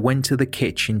water, so went to the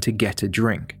kitchen to get a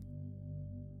drink.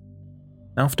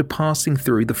 After passing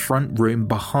through the front room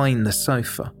behind the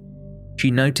sofa,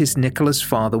 she noticed Nicola's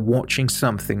father watching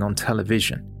something on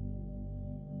television.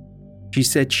 She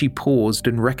said she paused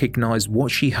and recognized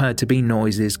what she heard to be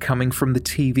noises coming from the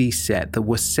TV set that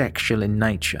were sexual in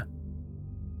nature.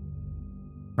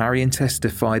 Marion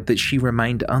testified that she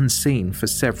remained unseen for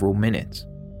several minutes,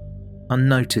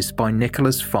 unnoticed by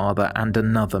Nicola's father and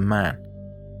another man.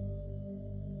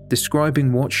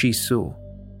 Describing what she saw,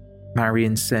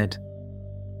 Marion said,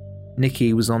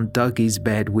 Nikki was on Dougie's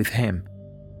bed with him.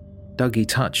 Dougie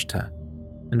touched her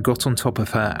and got on top of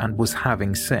her and was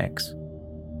having sex.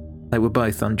 They were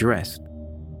both undressed.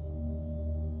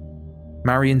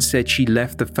 Marion said she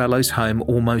left the Fellows' home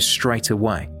almost straight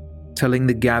away, telling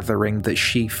the gathering that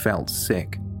she felt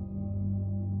sick.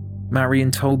 Marion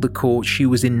told the court she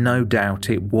was in no doubt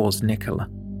it was Nicola.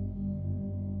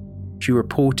 She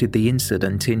reported the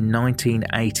incident in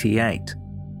 1988,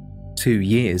 2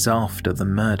 years after the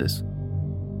murders.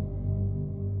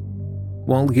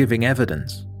 While giving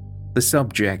evidence, the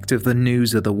subject of the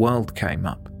News of the World came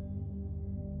up.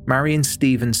 Marion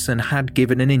Stevenson had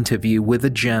given an interview with a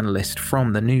journalist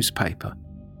from the newspaper.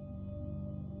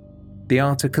 The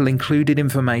article included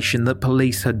information that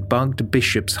police had bugged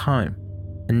Bishop's home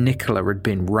and Nicola had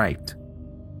been raped.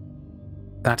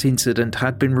 That incident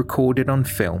had been recorded on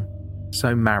film,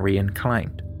 so Marion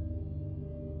claimed.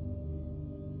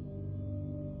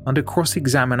 Under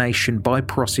cross-examination by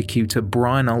prosecutor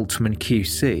Brian Altman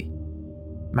QC,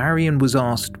 Marion was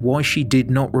asked why she did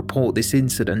not report this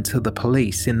incident to the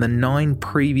police in the 9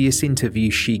 previous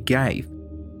interviews she gave,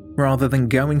 rather than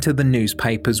going to the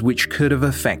newspapers, which could have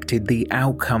affected the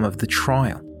outcome of the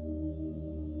trial.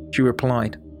 She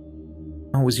replied,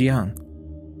 I was young.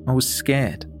 I was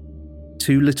scared.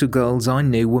 2 little girls I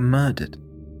knew were murdered.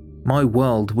 My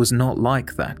world was not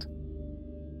like that.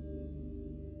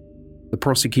 The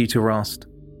prosecutor asked,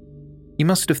 "You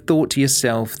must have thought to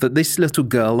yourself that this little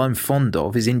girl I'm fond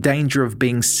of is in danger of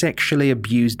being sexually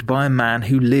abused by a man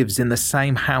who lives in the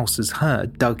same house as her,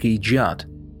 Dougie Judd."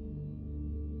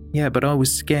 "Yeah, but I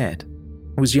was scared.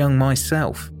 I was young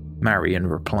myself," Marion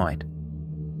replied.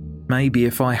 "Maybe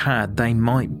if I had, they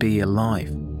might be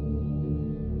alive."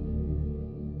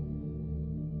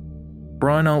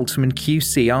 Brian Altman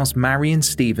QC asked Marion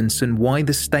Stevenson why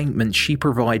the statements she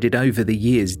provided over the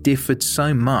years differed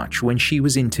so much when she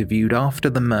was interviewed after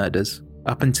the murders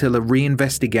up until a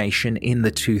reinvestigation in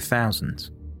the 2000s.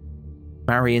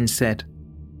 Marion said,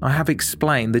 "I have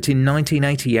explained that in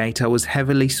 1988 I was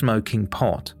heavily smoking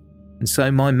pot, and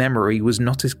so my memory was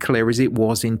not as clear as it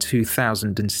was in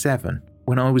 2007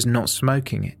 when I was not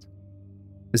smoking it.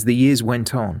 As the years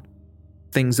went on,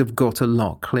 things have got a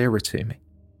lot clearer to me."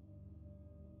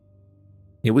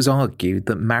 It was argued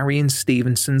that Marion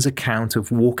Stevenson's account of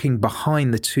walking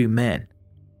behind the two men,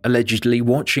 allegedly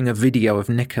watching a video of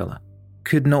Nicola,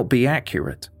 could not be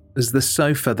accurate, as the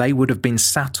sofa they would have been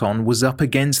sat on was up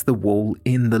against the wall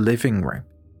in the living room.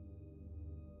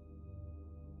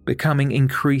 Becoming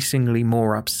increasingly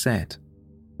more upset,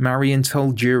 Marion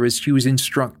told jurors she was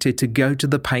instructed to go to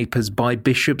the papers by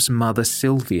Bishop's mother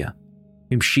Sylvia,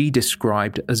 whom she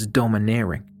described as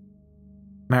domineering.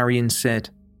 Marion said,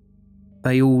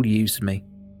 "They all used me.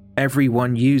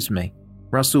 Everyone used me.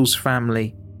 Russell's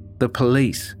family, the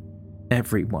police,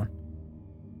 everyone."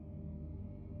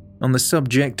 On the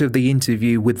subject of the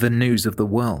interview with the News of the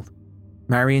World,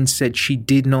 Marion said she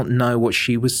did not know what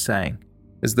she was saying,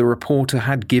 as the reporter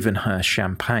had given her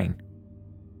champagne.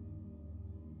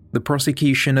 The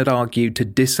prosecution had argued to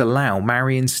disallow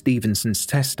Marion Stevenson's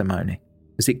testimony,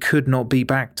 as it could not be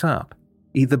backed up,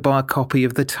 either by a copy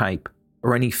of the tape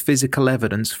or any physical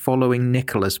evidence following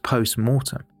Nicola's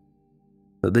post-mortem.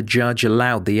 But the judge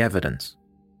allowed the evidence,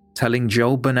 telling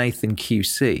Joel Bernathan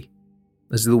QC,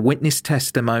 as the witness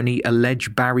testimony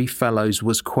alleged Barry Fellows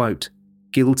was, quote,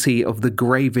 "guilty of the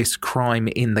gravest crime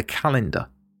in the calendar,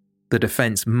 the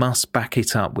defence must back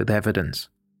it up with evidence."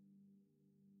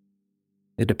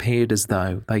 It appeared as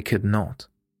though they could not.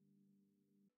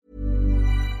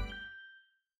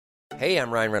 Hey,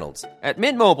 I'm Ryan Reynolds. At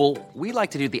Mint Mobile, we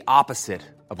like to do the opposite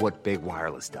of what Big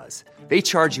Wireless does. They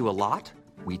charge you a lot,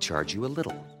 we charge you a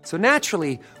little. So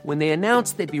naturally, when they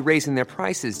announced they'd be raising their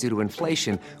prices due to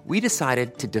inflation, we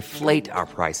decided to deflate our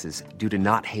prices due to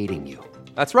not hating you.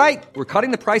 That's right. We're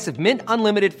cutting the price of Mint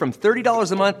Unlimited from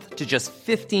 $30 a month to just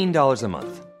 $15 a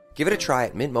month. Give it a try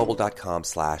at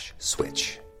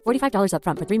mintmobile.com/switch. $45 up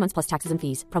front for 3 months plus taxes and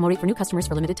fees. Promo rate for new customers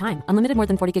for limited time. Unlimited more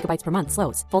than 40 gigabytes per month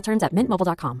slows. Full terms at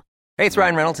mintmobile.com. Hey, it's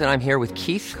Ryan Reynolds, and I'm here with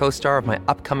Keith, co-star of my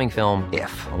upcoming film,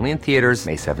 If, only in theaters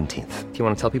May 17th. Do you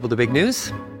want to tell people the big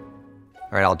news?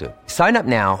 All right, I'll do it. Sign up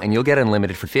now and you'll get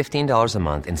unlimited for $15 a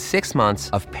month and 6 months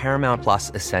of Paramount Plus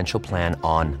Essential Plan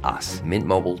on us.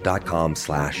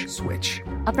 mintmobile.com/switch.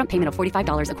 Upfront payment of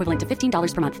 $45 equivalent to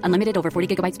 $15 per month. Unlimited over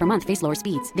 40 gigabytes per month. Face lower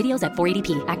speeds. Videos at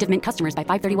 480p. Active Mint customers by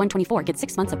 531.24 get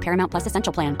 6 months of Paramount Plus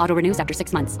Essential Plan. Auto renews after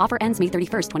 6 months. Offer ends May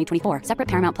 31st, 2024. Separate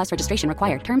Paramount Plus registration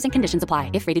required. Terms and conditions apply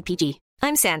if rated PG.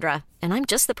 I'm Sandra, and I'm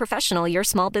just the professional your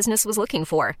small business was looking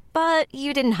for. But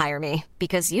you didn't hire me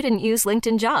because you didn't use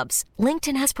LinkedIn Jobs.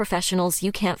 LinkedIn has professionals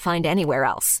you can't find anywhere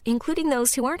else, including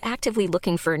those who aren't actively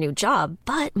looking for a new job,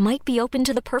 but might be open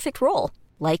to the perfect role,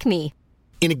 like me.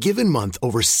 In a given month,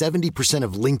 over 70%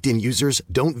 of LinkedIn users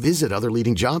don't visit other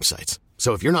leading job sites.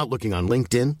 So if you're not looking on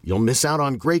LinkedIn, you'll miss out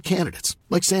on great candidates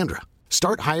like Sandra.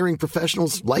 Start hiring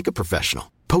professionals like a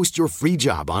professional. Post your free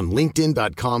job on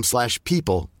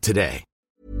linkedin.com/people today.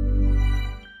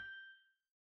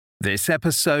 This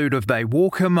episode of They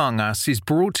Walk Among Us is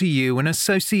brought to you in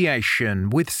association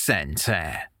with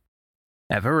Scentair.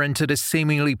 Ever entered a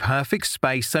seemingly perfect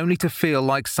space only to feel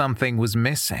like something was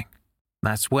missing?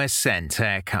 That's where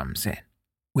Scentair comes in.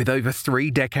 With over 3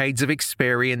 decades of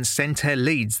experience, Scentair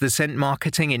leads the scent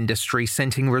marketing industry,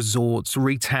 scenting resorts,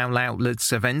 retail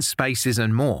outlets, event spaces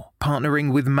and more,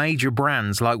 partnering with major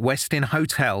brands like Westin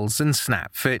Hotels and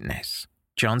Snap Fitness.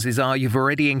 Chances are you've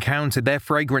already encountered their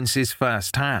fragrances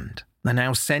firsthand, and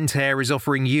now Scentair is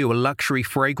offering you a luxury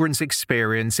fragrance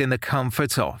experience in the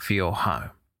comfort of your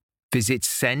home. Visit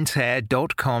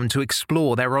Scentair.com to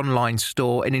explore their online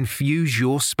store and infuse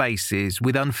your spaces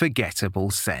with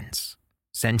unforgettable scents.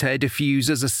 Scentair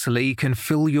diffusers are sleek and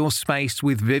fill your space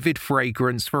with vivid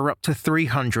fragrance for up to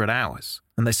 300 hours,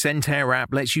 and the Scentair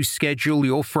app lets you schedule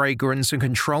your fragrance and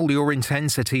control your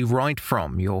intensity right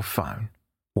from your phone.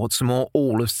 What's more,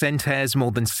 all of Sentair's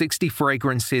more than 60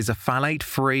 fragrances are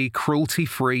phthalate-free,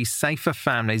 cruelty-free, safe for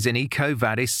families and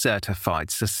EcoVadis certified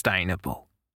sustainable.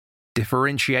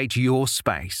 Differentiate your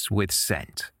space with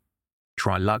scent.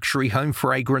 Try luxury home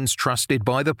fragrance trusted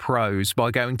by the pros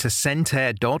by going to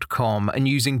Scentair.com and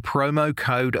using promo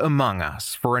code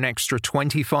AMONGUS for an extra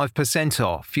 25%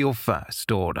 off your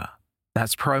first order.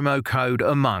 That's promo code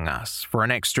AMONGUS for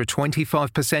an extra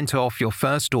 25% off your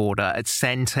first order at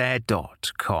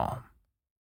Scentair.com.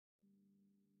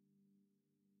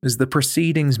 As the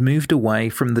proceedings moved away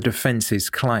from the defence's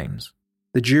claims,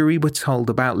 the jury were told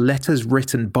about letters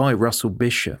written by Russell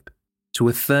Bishop to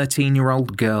a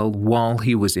 13-year-old girl while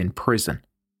he was in prison.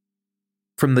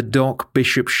 From the dock,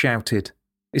 Bishop shouted,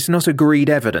 "It's not agreed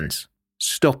evidence.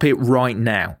 Stop it right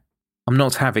now. I'm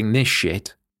not having this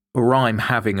shit, or I'm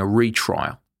having a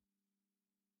retrial."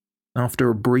 After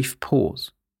a brief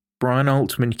pause, Brian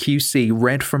Altman QC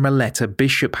read from a letter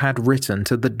Bishop had written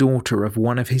to the daughter of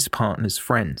one of his partner's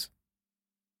friends.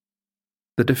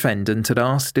 The defendant had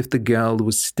asked if the girl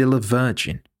was still a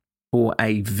virgin, or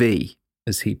a V,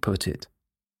 as he put it.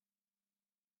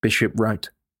 Bishop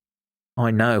wrote, "I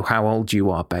know how old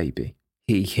you are, baby.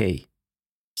 He.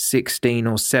 16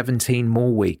 or 17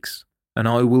 more weeks, and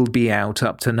I will be out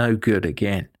up to no good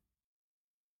again."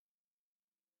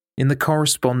 In the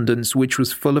correspondence, which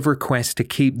was full of requests to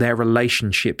keep their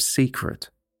relationship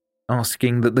secret,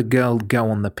 asking that the girl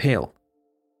go on the pill,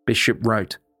 Bishop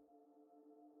wrote,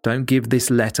 "Don't give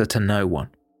this letter to no one,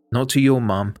 not to your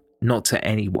mum, not to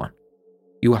anyone.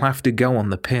 You will have to go on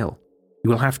the pill.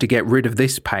 You will have to get rid of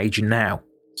this page now,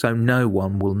 so no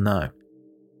one will know."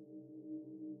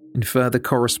 In further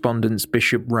correspondence,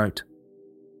 Bishop wrote,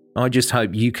 "I just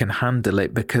hope you can handle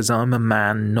it because I'm a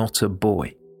man, not a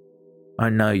boy. I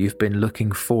know you've been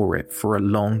looking for it for a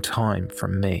long time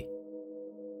from me."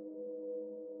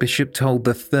 Bishop told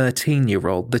the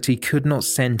 13-year-old that he could not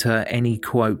send her any,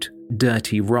 quote,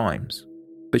 dirty rhymes,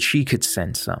 but she could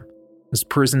send some, as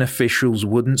prison officials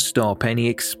wouldn't stop any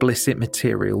explicit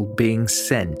material being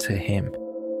sent to him.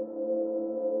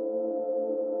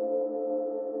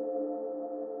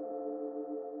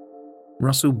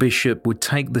 Russell Bishop would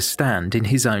take the stand in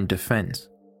his own defense.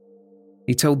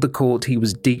 He told the court he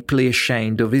was deeply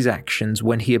ashamed of his actions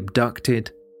when he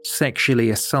abducted, sexually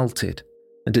assaulted,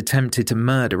 and attempted to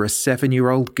murder a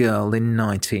 7-year-old girl in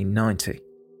 1990.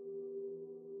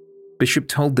 Bishop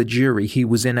told the jury he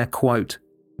was in a, quote,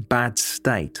 bad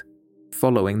state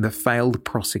following the failed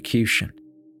prosecution.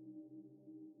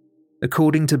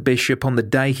 According to Bishop, on the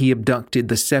day he abducted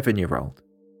the 7-year-old,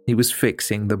 he was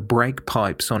fixing the brake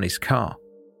pipes on his car.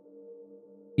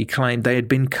 He claimed they had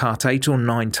been cut 8 or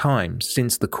 9 times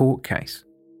since the court case,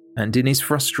 and in his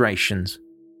frustrations,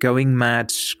 going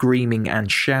mad, screaming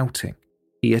and shouting,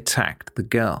 he attacked the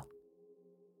girl.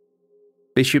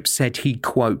 Bishop said he,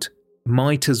 quote,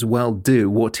 might as well do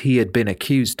what he had been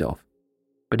accused of,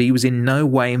 but he was in no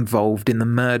way involved in the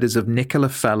murders of Nicola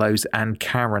Fellows and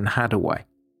Karen Hadaway.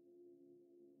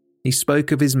 He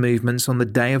spoke of his movements on the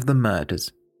day of the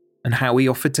murders and how he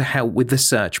offered to help with the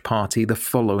search party the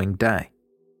following day.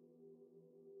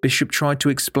 Bishop tried to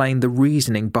explain the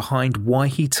reasoning behind why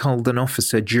he told an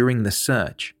officer during the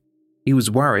search he was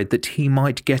worried that he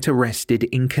might get arrested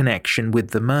in connection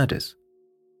with the murders.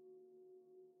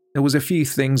 There was a few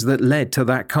things that led to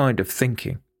that kind of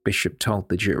thinking, Bishop told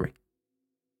the jury.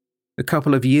 A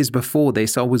couple of years before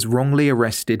this, I was wrongly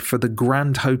arrested for the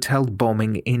Grand Hotel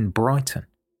bombing in Brighton.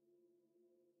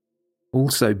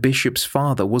 Also, Bishop's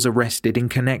father was arrested in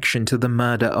connection to the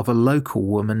murder of a local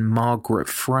woman, Margaret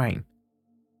Frame.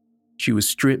 She was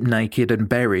stripped naked and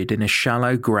buried in a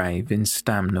shallow grave in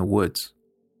Stamner Woods.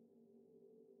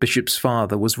 Bishop's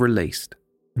father was released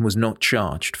and was not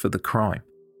charged for the crime.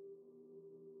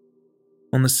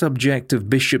 On the subject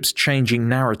of Bishop's changing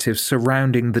narrative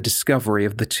surrounding the discovery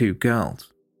of the 2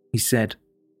 girls, he said,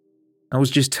 I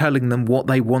was just telling them what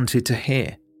they wanted to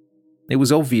hear. It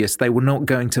was obvious they were not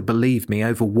going to believe me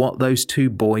over what those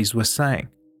 2 boys were saying.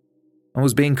 I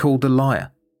was being called a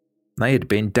liar. They had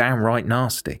been downright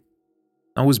nasty.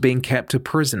 I was being kept a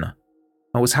prisoner.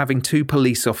 I was having 2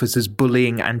 police officers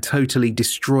bullying and totally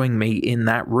destroying me in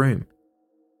that room.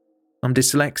 I'm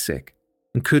dyslexic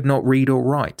and could not read or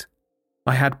write.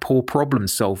 I had poor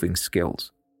problem-solving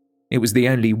skills. It was the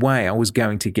only way I was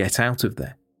going to get out of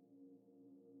there.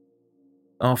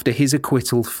 After his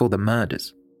acquittal for the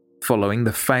murders, following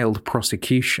the failed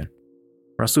prosecution,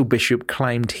 Russell Bishop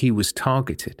claimed he was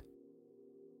targeted.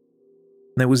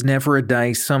 There was never a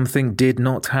day something did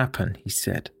not happen, he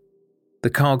said. The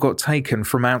car got taken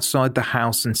from outside the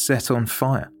house and set on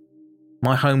fire.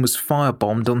 My home was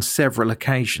firebombed on several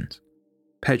occasions.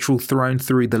 petrol thrown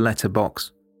through the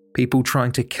letterbox, people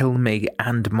trying to kill me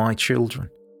and my children.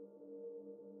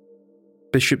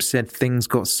 Bishop said things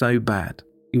got so bad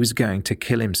he was going to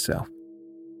kill himself.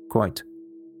 Quote,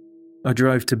 I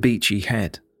drove to Beachy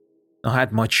Head. I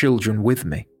had my children with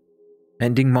me,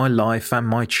 ending my life and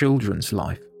my children's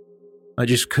life. I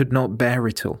just could not bear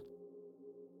it all.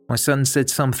 My son said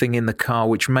something in the car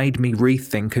which made me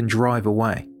rethink and drive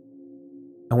away.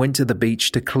 I went to the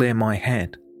beach to clear my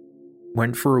head,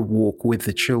 went for a walk with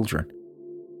the children.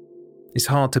 It's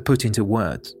hard to put into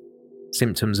words,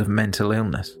 symptoms of mental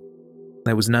illness.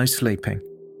 There was no sleeping,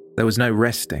 there was no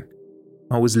resting.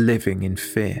 I was living in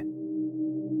fear.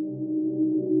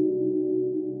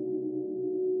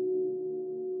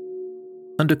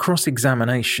 Under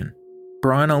cross-examination,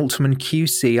 Brian Altman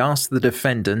QC asked the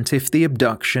defendant if the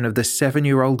abduction of the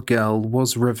 7-year-old girl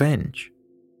was revenge.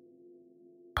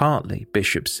 Partly,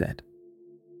 Bishop said.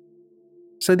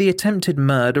 So the attempted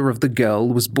murder of the girl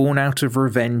was born out of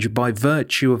revenge by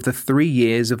virtue of the 3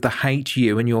 years of the hate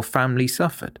you and your family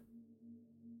suffered.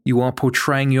 You are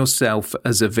portraying yourself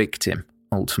as a victim,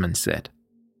 Altman said.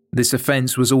 This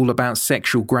offence was all about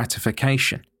sexual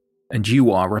gratification, and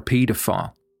you are a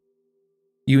paedophile.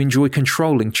 You enjoy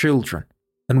controlling children,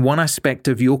 and one aspect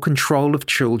of your control of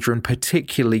children,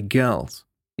 particularly girls,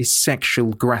 is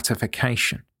sexual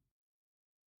gratification.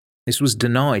 This was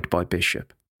denied by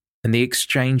Bishop, and the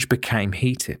exchange became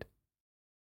heated.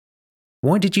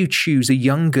 Why did you choose a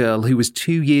young girl who was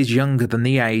 2 years younger than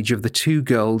the age of the 2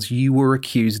 girls you were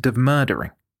accused of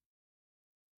murdering?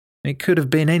 It could have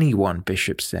been anyone,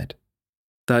 Bishop said.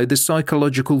 Though the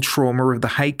psychological trauma of the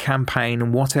hate campaign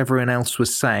and what everyone else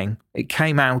was saying, it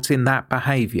came out in that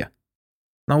behaviour.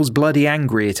 I was bloody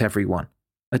angry at everyone,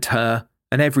 at her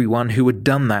and everyone who had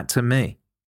done that to me.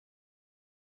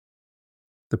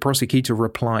 The prosecutor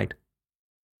replied,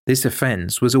 This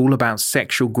offence was all about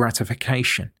sexual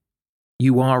gratification.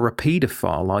 You are a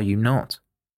paedophile, are you not?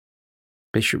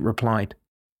 Bishop replied,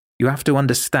 You have to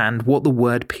understand what the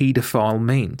word paedophile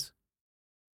means.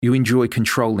 You enjoy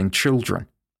controlling children,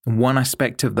 and one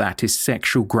aspect of that is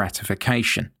sexual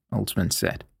gratification, Altman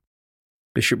said.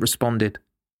 Bishop responded,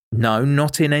 No,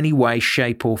 not in any way,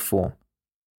 shape or form.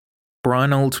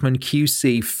 Brian Altman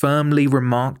QC firmly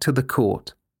remarked to the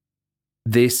court,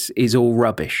 This is all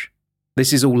rubbish.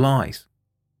 This is all lies.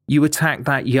 You attacked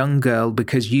that young girl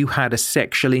because you had a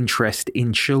sexual interest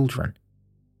in children.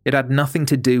 It had nothing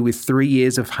to do with 3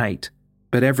 years of hate,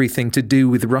 but everything to do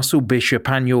with Russell Bishop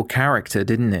and your character,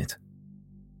 didn't it?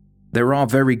 There are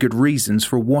very good reasons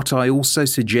for what I also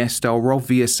suggest are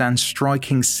obvious and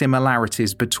striking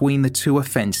similarities between the two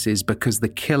offences, because the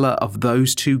killer of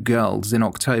those 2 girls in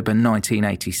October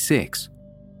 1986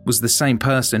 was the same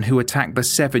person who attacked the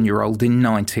 7-year-old in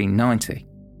 1990,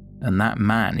 and that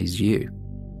man is you.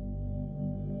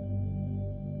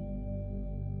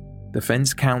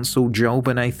 Defence counsel Joel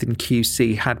Benathan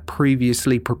QC had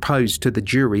previously proposed to the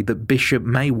jury that Bishop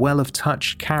may well have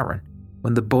touched Karen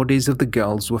when the bodies of the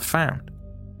girls were found.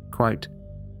 Quote,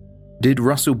 Did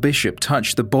Russell Bishop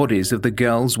touch the bodies of the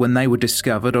girls when they were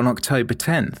discovered on October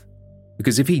 10th?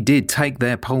 Because if he did take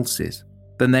their pulses,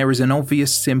 then there is an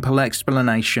obvious simple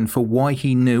explanation for why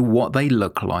he knew what they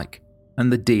look like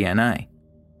and the DNA.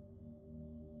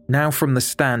 Now from the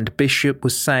stand, Bishop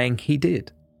was saying he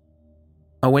did.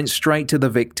 I went straight to the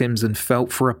victims and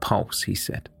felt for a pulse, he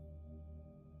said.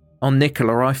 On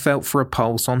Nicola, I felt for a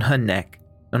pulse on her neck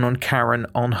and on Karen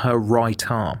on her right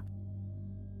arm.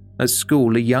 At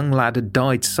school, a young lad had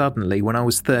died suddenly when I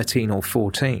was 13 or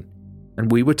 14,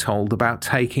 and we were told about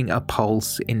taking a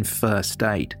pulse in first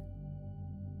aid.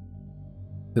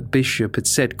 But Bishop had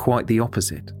said quite the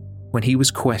opposite when he was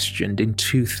questioned in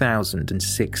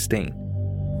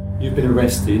 2016. You've been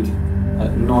arrested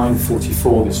at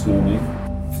 9:44 this morning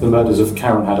for the murders of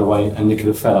Karen Hadaway and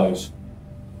Nicola Fellows.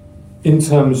 In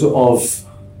terms of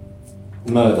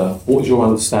murder, what is your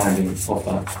understanding of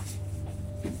that?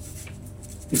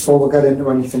 Before we get into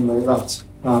anything like that,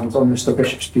 and on Mr.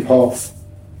 Bishop's behalf,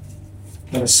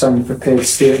 there is some prepared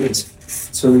statement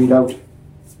to read out.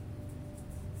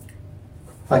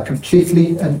 I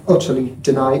completely and utterly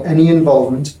deny any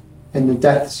involvement in the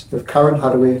deaths of Karen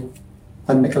Hadaway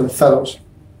and Nicola Fellows.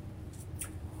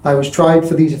 I was tried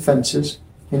for these offences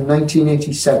in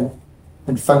 1987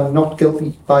 and found not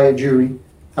guilty by a jury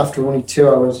after only 2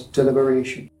 hours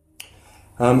deliberation.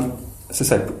 As I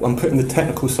said, I'm putting the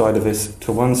technical side of this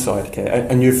to one side, okay?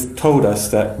 And you've told us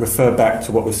that refer back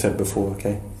to what was said before,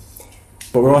 okay?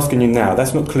 But we're asking you now,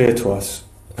 that's not clear to us,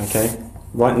 okay?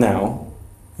 Right now,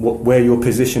 where your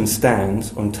position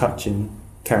stands on touching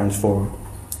Karen's forearm.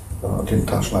 I didn't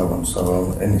touch no one, so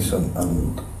I'm innocent,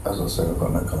 and as I said, I've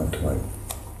got no comment to make.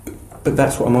 But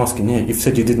that's what I'm asking you. You've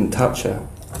said you didn't touch her.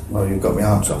 Well, you've got my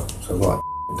answer, so write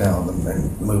down and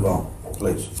then move on,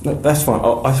 please. No, that's fine.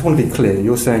 I just want to be clear.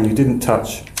 You're saying you didn't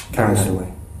touch Karen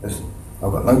Hadaway. Listen,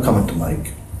 I've got no comment to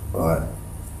make, right?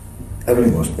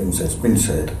 Everything what's been said's been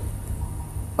said.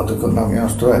 I've got nothing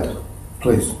else to add.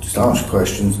 Please, just ask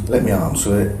questions, let me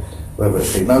answer it, whether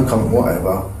it be no comment,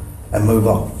 whatever, and move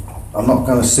on. I'm not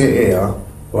going to sit here,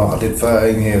 like I did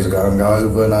 13 years ago, and go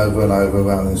over and over and over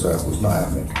around in circles. Not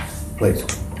happening. Please,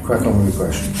 crack on with your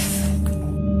questions.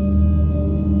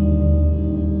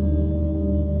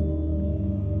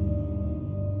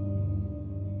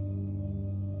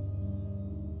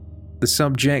 The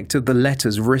subject of the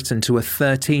letters written to a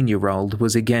 13-year-old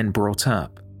was again brought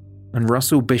up, and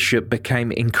Russell Bishop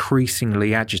became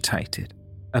increasingly agitated,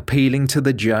 appealing to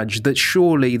the judge that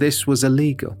surely this was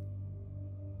illegal.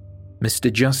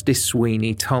 Mr. Justice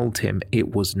Sweeney told him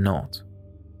it was not.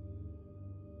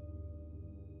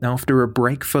 After a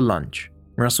break for lunch,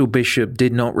 Russell Bishop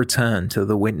did not return to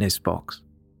the witness box.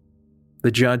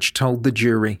 The judge told the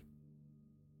jury,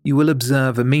 "You will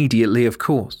observe immediately, of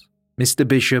course, Mr.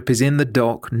 Bishop is in the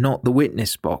dock, not the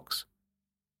witness box.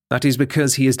 That is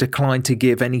because he has declined to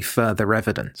give any further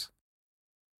evidence.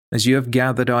 As you have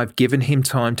gathered, I have given him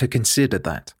time to consider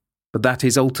that, but that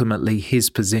is ultimately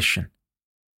his position.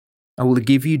 I will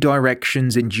give you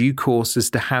directions in due course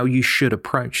as to how you should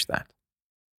approach that.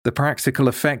 The practical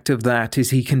effect of that is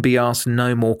he can be asked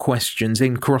no more questions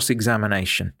in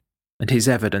cross-examination, and his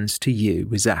evidence to you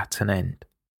is at an end."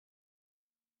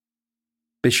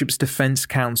 Bishop's defense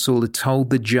counsel had told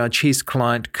the judge his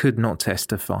client could not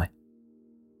testify.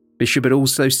 Bishop had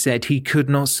also said he could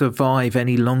not survive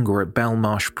any longer at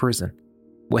Belmarsh Prison,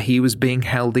 where he was being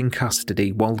held in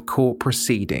custody while court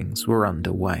proceedings were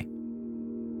underway.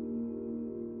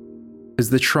 As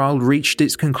the trial reached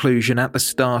its conclusion at the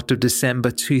start of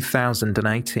December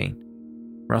 2018,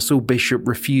 Russell Bishop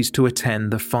refused to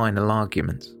attend the final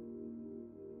arguments.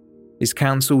 His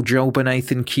counsel Joel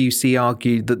Benathan QC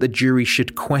argued that the jury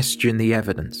should question the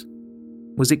evidence.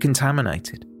 Was it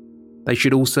contaminated? They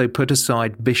should also put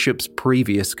aside Bishop's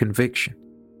previous conviction.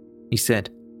 He said,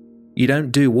 "You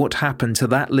don't do what happened to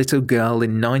that little girl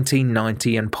in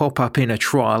 1990 and pop up in a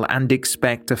trial and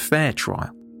expect a fair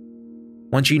trial.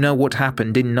 Once you know what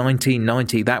happened in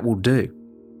 1990, that will do.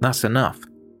 That's enough.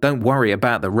 Don't worry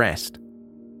about the rest.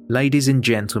 Ladies and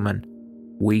gentlemen,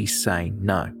 we say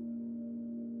no."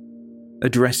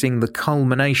 Addressing the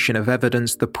culmination of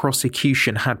evidence the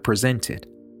prosecution had presented,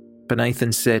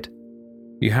 Benathan said,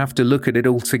 "You have to look at it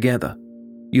all together.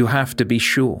 You have to be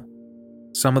sure.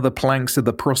 Some of the planks of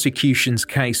the prosecution's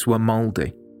case were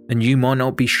mouldy, and you might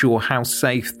not be sure how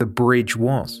safe the bridge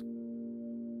was.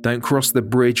 Don't cross the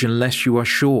bridge unless you are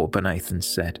sure," Benathan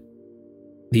said.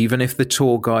 "Even if the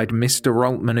tour guide Mr.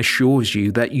 Altman assures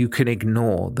you that you can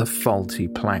ignore the faulty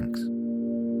planks."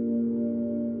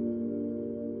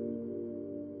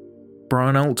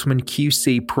 Brian Altman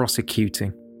QC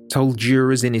prosecuting told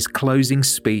jurors in his closing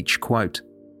speech, quote,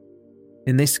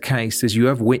 "In this case, as you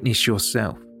have witnessed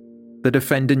yourself, the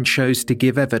defendant chose to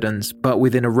give evidence, but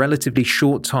within a relatively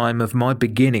short time of my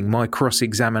beginning my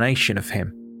cross-examination of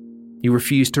him, he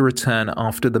refused to return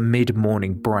after the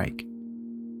mid-morning break.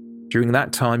 During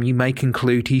that time, you may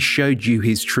conclude he showed you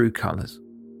his true colours,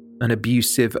 an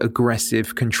abusive,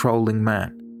 aggressive, controlling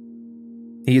man.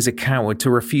 He is a coward to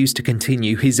refuse to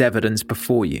continue his evidence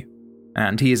before you,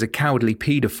 and he is a cowardly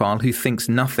paedophile who thinks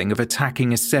nothing of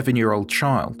attacking a 7-year-old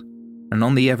child, and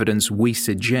on the evidence we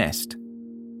suggest,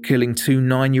 killing 2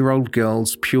 9-year-old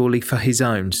girls purely for his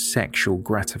own sexual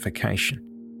gratification."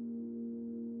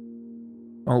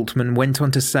 Altman went on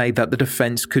to say that the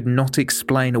defence could not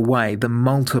explain away the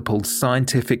multiple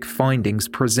scientific findings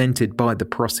presented by the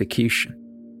prosecution,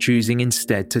 choosing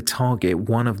instead to target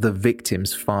one of the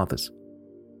victim's fathers.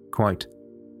 Quote,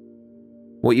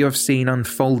 "What you have seen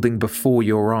unfolding before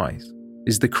your eyes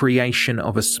is the creation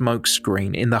of a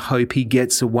smokescreen in the hope he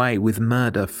gets away with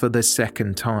murder for the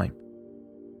second time.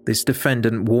 This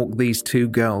defendant walked these 2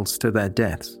 girls to their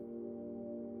deaths.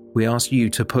 We ask you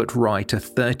to put right a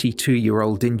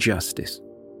 32-year-old injustice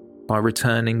by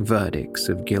returning verdicts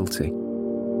of guilty."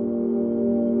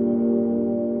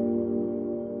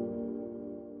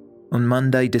 On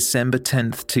Monday, December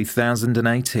 10th,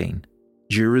 2018,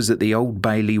 jurors at the Old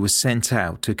Bailey were sent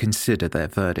out to consider their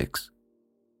verdicts.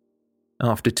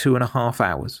 After 2.5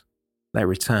 hours, they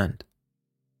returned.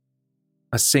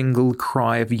 A single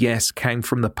cry of yes came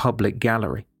from the public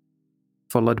gallery,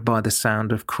 followed by the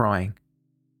sound of crying,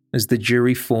 as the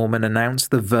jury foreman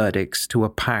announced the verdicts to a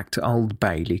packed Old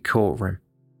Bailey courtroom.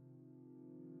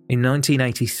 In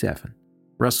 1987,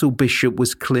 Russell Bishop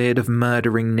was cleared of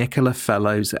murdering Nicola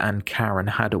Fellows and Karen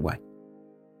Hadaway.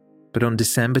 But on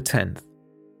December 10th,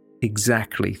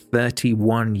 exactly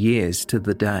 31 years to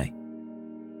the day,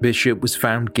 Bishop was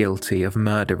found guilty of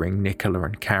murdering Nicola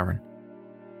and Karen.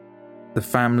 The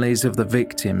families of the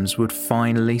victims would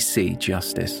finally see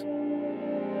justice.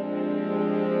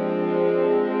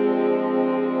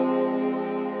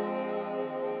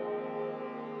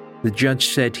 The judge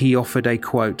said he offered a,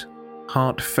 quote,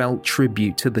 heartfelt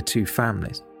tribute to the two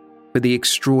families for the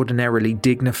extraordinarily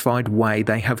dignified way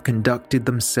they have conducted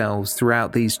themselves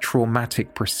throughout these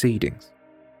traumatic proceedings,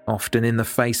 often in the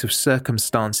face of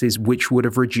circumstances which would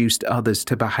have reduced others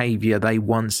to behaviour they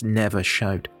once never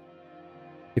showed.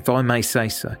 If I may say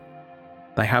so,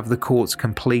 they have the court's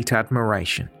complete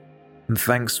admiration, and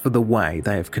thanks for the way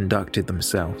they have conducted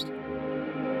themselves.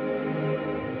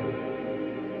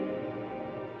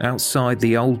 Outside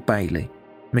the Old Bailey,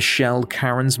 Michelle,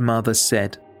 Karen's mother,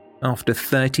 said, after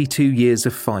 32 years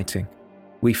of fighting,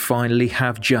 we finally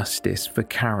have justice for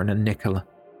Karen and Nicola.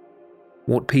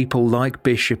 What people like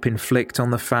Bishop inflict on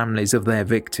the families of their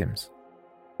victims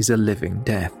is a living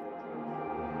death.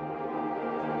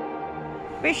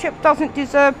 Bishop doesn't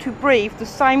deserve to breathe the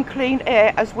same clean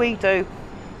air as we do.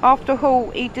 After all,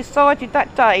 he decided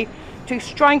that day to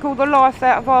strangle the life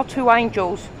out of our two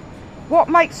angels. What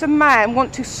makes a man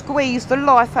want to squeeze the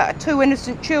life out of two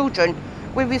innocent children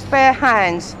with his bare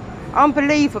hands?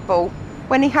 Unbelievable,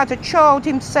 when he had a child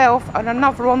himself and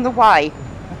another on the way.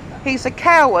 He's a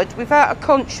coward without a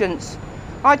conscience.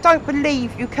 I don't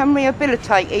believe you can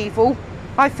rehabilitate evil.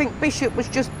 I think Bishop was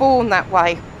just born that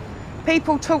way.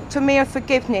 People talk to me of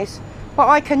forgiveness, but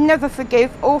I can never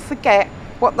forgive or forget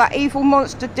what that evil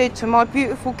monster did to my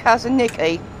beautiful cousin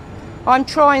Nikki. I'm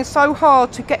trying so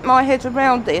hard to get my head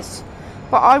around this,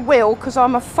 but I will, because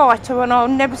I'm a fighter and I'll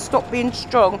never stop being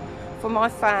strong for my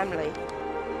family.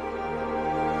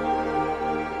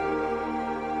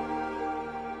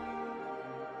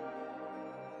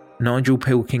 Nigel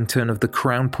Pilkington of the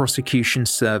Crown Prosecution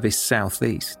Service South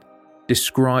East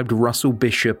described Russell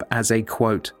Bishop as a,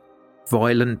 quote,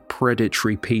 violent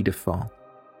predatory paedophile,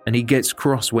 and he gets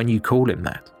cross when you call him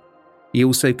that. He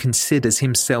also considers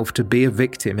himself to be a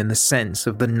victim in the sense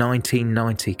of the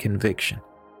 1990 conviction.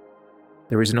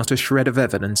 There is not a shred of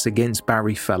evidence against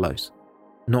Barry Fellows,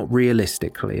 not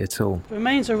realistically at all. It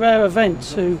remains a rare event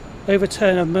to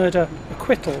overturn a murder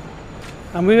acquittal,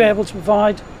 and we were able to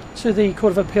provide to the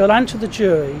Court of Appeal and to the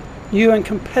jury new and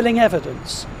compelling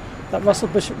evidence that Russell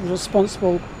Bishop was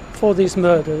responsible for these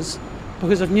murders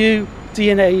because of new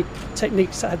DNA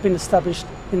techniques that had been established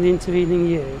in the intervening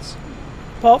years.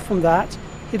 Apart from that,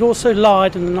 he'd also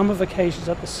lied on a number of occasions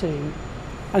at the scene,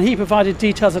 and he provided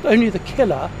details that only the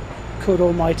killer could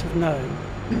or might have known.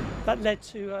 That led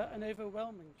to an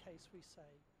overwhelming case, we say.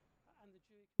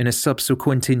 In a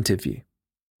subsequent interview,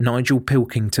 Nigel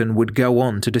Pilkington would go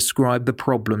on to describe the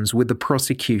problems with the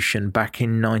prosecution back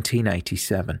in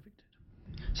 1987.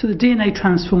 So the DNA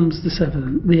transforms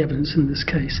the evidence in this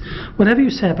case. Whatever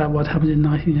you say about what happened in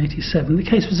 1987, the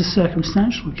case was a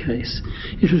circumstantial case.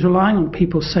 It was relying on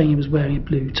people saying he was wearing a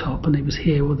blue top and he was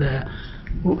here or there.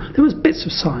 Well, there was bits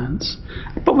of science,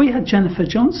 but we had Jennifer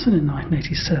Johnson in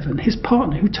 1987, his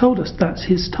partner, who told us that's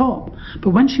his top.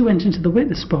 But when she went into the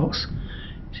witness box,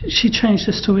 she changed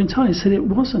her story entirely, said it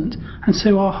wasn't. And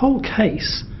so our whole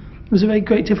case, it was a very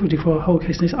great difficulty for our whole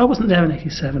case. I wasn't there in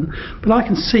 87, but I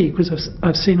can see, because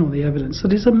I've seen all the evidence,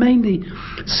 that it's a mainly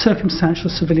circumstantial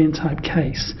civilian type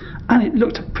case. And it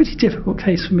looked a pretty difficult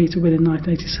case for me to win in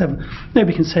 1987.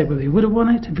 Nobody can say whether he would have won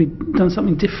it, if we'd done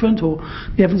something different, or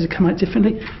the evidence had come out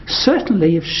differently.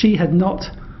 Certainly, if she had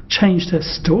not changed her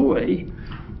story,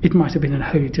 it might have been a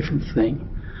wholly different thing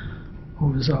or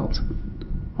result.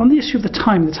 On the issue of the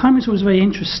timing is always very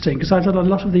interesting, because I've done a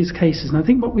lot of these cases, and I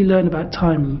think what we learn about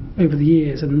timing over the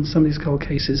years and some of these cold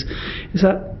cases is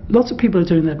that lots of people are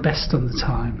doing their best on the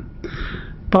time.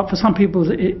 But for some people,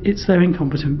 it's their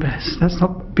incompetent best. That's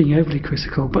not being overly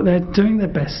critical, but they're doing their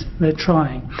best, they're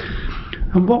trying.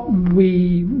 And what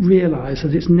we realise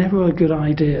is it's never a good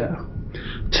idea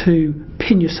to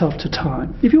pin yourself to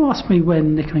time. If you ask me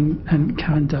when Nick and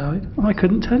Karen died, I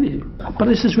couldn't tell you. But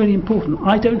this is really important.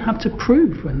 I don't have to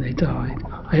prove when they died.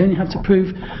 I only have to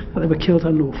prove that they were killed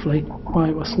unlawfully by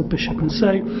Russell Bishop. And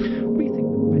so we think the better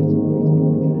way to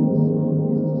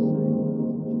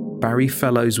Barry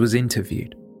Fellows was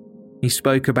interviewed. He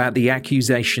spoke about the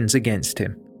accusations against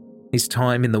him, his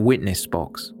time in the witness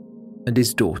box, and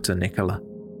his daughter Nicola.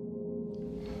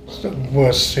 It's the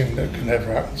worst thing that can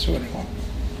ever happen to anyone.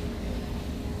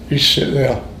 You sit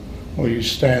there or you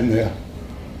stand there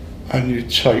and you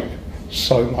take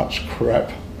so much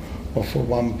crap off of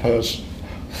one person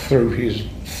through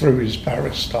his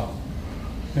barrister.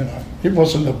 You know, it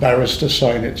wasn't the barrister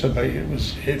saying it to me, it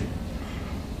was him.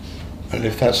 And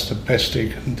if that's the best he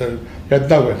can do, he had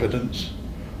no evidence,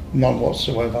 none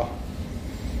whatsoever.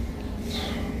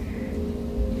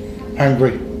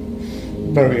 Angry,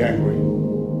 very angry.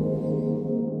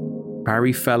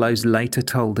 Barry Fellows later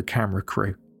told the camera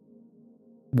crew,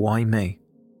 "Why me?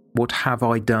 What have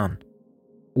I done?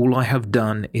 All I have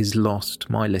done is lost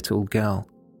my little girl."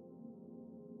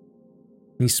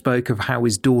 He spoke of how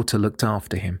his daughter looked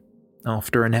after him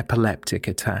after an epileptic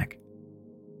attack.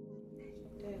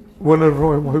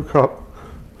 Whenever I woke up,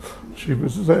 she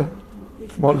was there,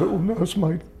 my little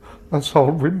nursemaid. That's how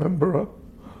I remember her.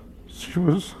 She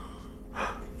was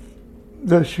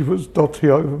dotty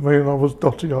over me and I was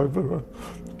dotty over her.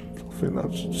 I think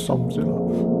that sums it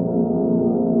up.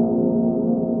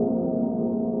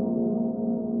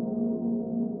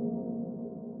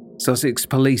 Sussex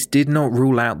police did not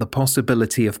rule out the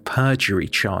possibility of perjury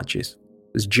charges,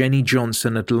 as Jenny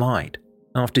Johnson had lied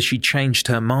after she changed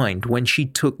her mind when she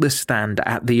took the stand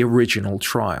at the original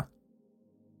trial.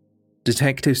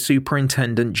 Detective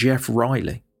Superintendent Jeff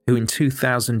Riley, who in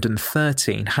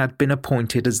 2013 had been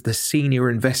appointed as the senior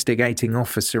investigating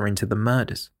officer into the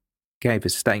murders, gave a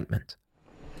statement.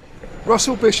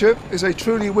 Russell Bishop is a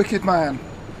truly wicked man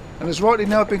and has rightly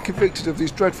now been convicted of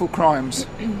these dreadful crimes.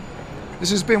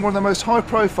 This has been one of the most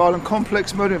high-profile and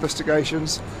complex murder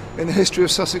investigations in the history of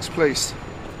Sussex Police.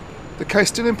 The case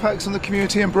still impacts on the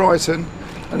community in Brighton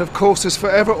and of course has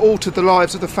forever altered the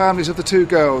lives of the families of the two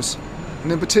girls,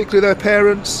 and in particular their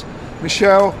parents,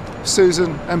 Michelle,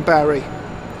 Susan and Barry.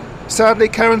 Sadly,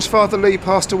 Karen's father Lee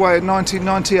passed away in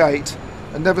 1998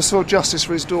 and never saw justice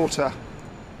for his daughter.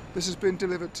 This has been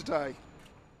delivered today.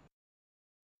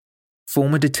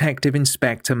 Former Detective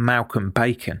Inspector Malcolm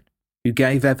Bacon, who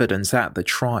gave evidence at the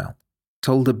trial,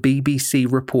 told a BBC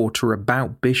reporter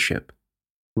about Bishop,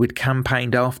 who had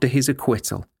campaigned after his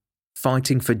acquittal,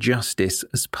 fighting for justice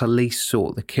as police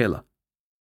sought the killer.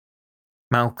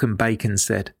 Malcolm Bacon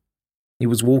said, "He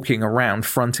was walking around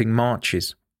fronting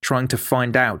marches, trying to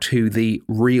find out who the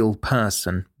real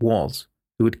person was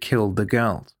who had killed the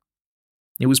girls.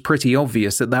 It was pretty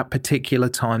obvious at that particular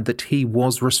time that he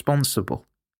was responsible.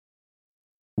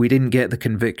 We didn't get the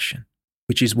conviction,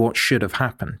 which is what should have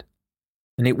happened.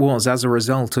 And it was as a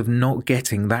result of not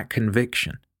getting that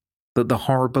conviction that the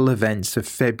horrible events of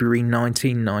February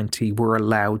 1990 were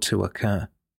allowed to occur."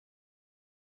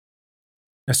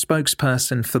 A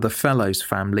spokesperson for the Fellows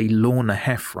family, Lorna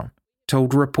Heffron,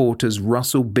 told reporters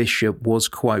Russell Bishop was,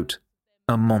 quote,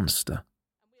 "a monster,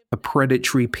 a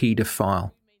predatory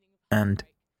paedophile, and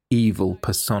evil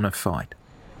personified."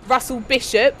 Russell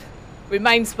Bishop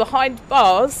remains behind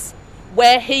bars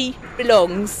where he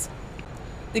belongs.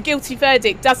 The guilty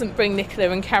verdict doesn't bring Nicola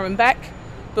and Karen back,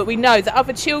 but we know that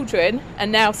other children are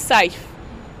now safe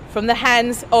from the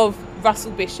hands of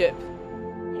Russell Bishop.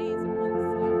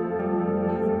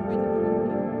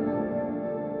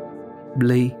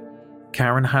 Lee,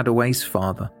 Karen Hadaway's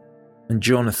father, and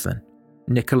Jonathan,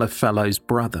 Nicola Fellows'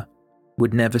 brother,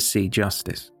 would never see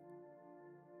justice.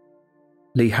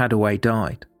 Lee Hadaway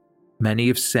died, many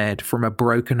have said, from a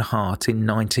broken heart in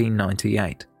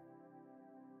 1998.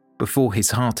 Before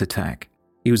his heart attack,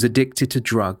 he was addicted to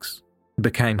drugs and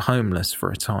became homeless for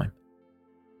a time.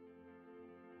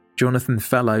 Jonathan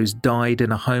Fellows died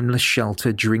in a homeless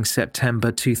shelter during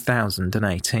September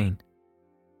 2018.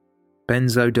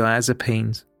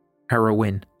 Benzodiazepines,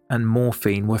 heroin, and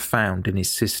morphine were found in his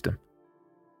system.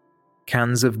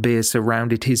 Cans of beer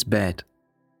surrounded his bed,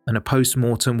 and a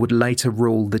post-mortem would later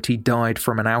rule that he died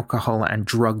from an alcohol and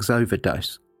drugs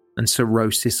overdose and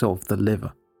cirrhosis of the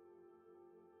liver.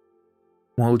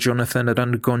 While Jonathan had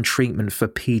undergone treatment for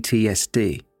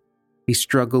PTSD, he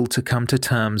struggled to come to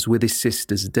terms with his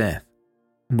sister's death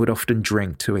and would often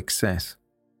drink to excess.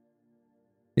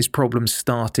 His problems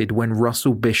started when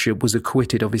Russell Bishop was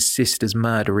acquitted of his sister's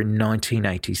murder in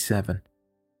 1987.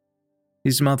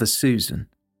 His mother, Susan,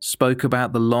 spoke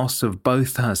about the loss of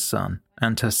both her son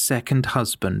and her second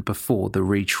husband before the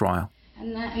retrial.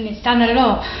 And it's done a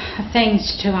lot of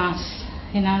things to us,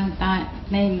 you know,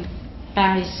 like me and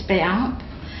Barry split up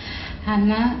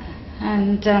and that,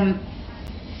 and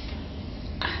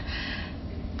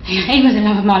he was the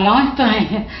love of my life,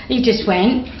 but he just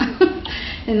went.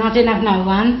 And I didn't have no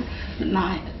one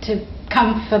like to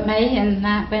comfort me and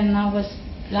that when I was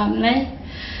lonely.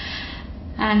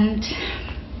 And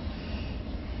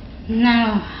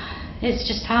now it's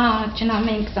just hard, you know what I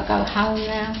mean, because I go home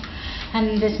now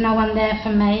and there's no one there for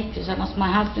me because I lost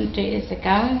my husband 2 years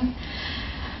ago.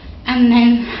 And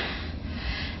then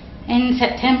in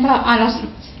September I lost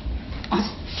my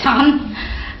son,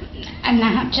 And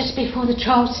that just before the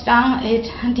trial started,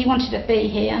 and he wanted to be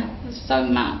here so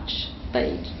much, but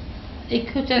he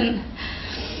couldn't.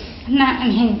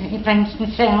 And he blames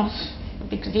himself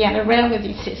because he had a row with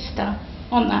his sister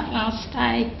on that last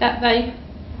day that they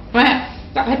were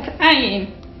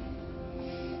playing.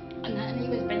 And then he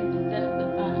was blaming himself for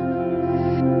that.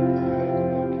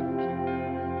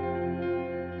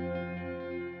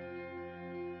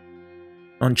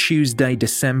 On Tuesday,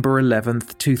 December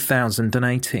 11th,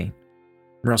 2018,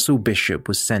 Russell Bishop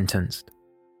was sentenced.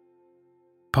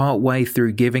 Partway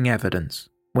through giving evidence,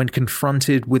 when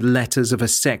confronted with letters of a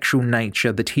sexual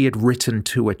nature that he had written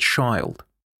to a child,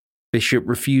 Bishop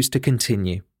refused to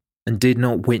continue and did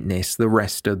not witness the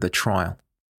rest of the trial.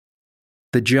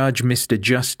 The judge, Mr.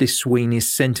 Justice Sweeney's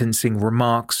sentencing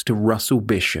remarks to Russell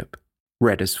Bishop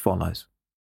read as follows.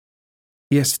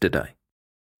 Yesterday,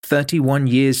 31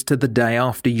 years to the day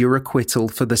after your acquittal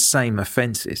for the same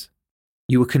offences,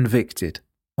 you were convicted,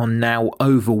 on now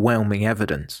overwhelming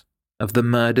evidence, of the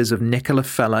murders of Nicola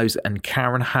Fellows and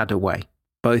Karen Hadaway,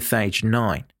 both aged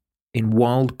 9, in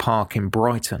Wild Park in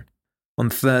Brighton, on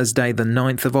Thursday the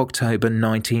 9th of October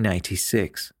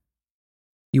 1986.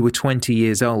 You were 20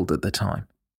 years old at the time.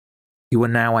 You are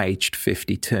now aged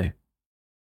 52.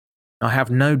 I have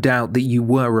no doubt that you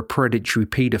were a predatory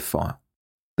paedophile,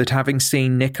 that having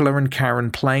seen Nicola and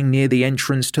Karen playing near the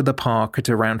entrance to the park at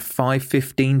around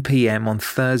 5:15 p.m. on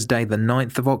Thursday the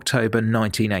 9th of October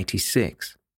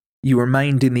 1986, you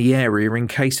remained in the area in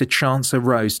case a chance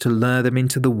arose to lure them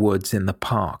into the woods in the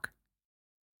park.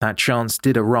 That chance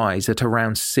did arise at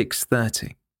around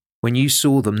 6:30, when you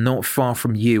saw them not far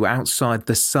from you outside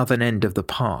the southern end of the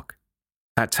park,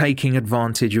 that taking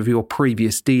advantage of your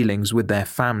previous dealings with their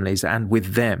families and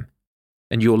with them,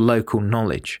 and your local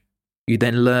knowledge, you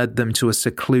then lured them to a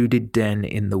secluded den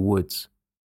in the woods.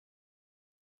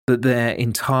 That there,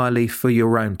 entirely for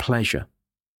your own pleasure,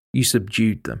 you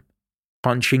subdued them,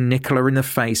 punching Nicola in the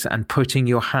face and putting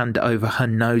your hand over her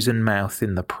nose and mouth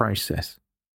in the process,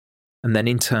 and then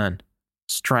in turn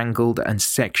strangled and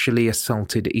sexually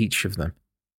assaulted each of them,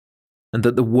 and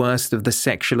that the worst of the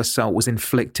sexual assault was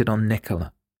inflicted on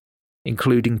Nicola,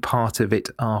 including part of it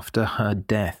after her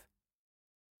death,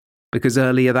 because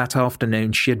earlier that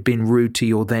afternoon she had been rude to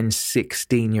your then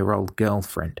 16-year-old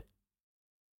girlfriend.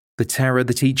 The terror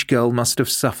that each girl must have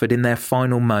suffered in their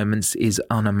final moments is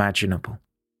unimaginable.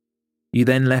 You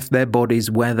then left their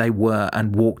bodies where they were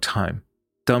and walked home,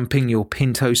 dumping your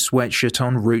Pinto sweatshirt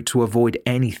en route to avoid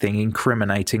anything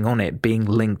incriminating on it being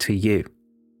linked to you.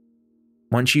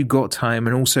 Once you got home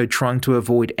and also trying to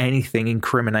avoid anything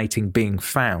incriminating being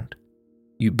found,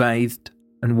 you bathed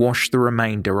and washed the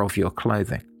remainder of your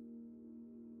clothing.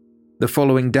 The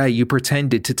following day, you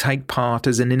pretended to take part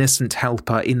as an innocent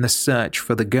helper in the search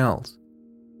for the girls,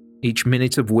 each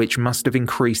minute of which must have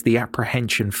increased the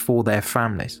apprehension for their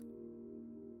families.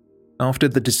 After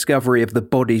the discovery of the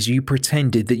bodies, you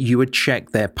pretended that you had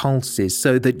checked their pulses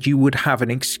so that you would have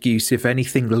an excuse if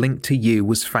anything linked to you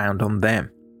was found on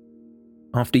them.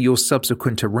 After your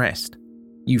subsequent arrest,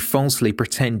 you falsely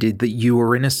pretended that you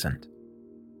were innocent.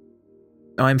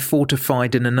 I am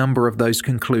fortified in a number of those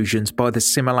conclusions by the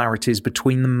similarities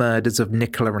between the murders of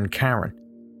Nicola and Karen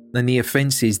and the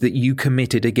offences that you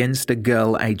committed against a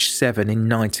girl aged 7 in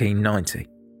 1990,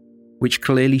 which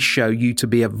clearly show you to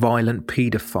be a violent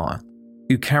paedophile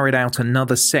who carried out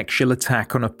another sexual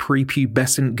attack on a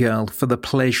prepubescent girl for the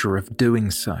pleasure of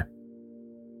doing so.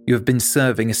 You have been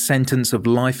serving a sentence of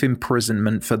life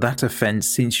imprisonment for that offence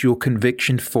since your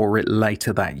conviction for it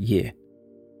later that year.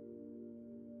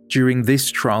 During this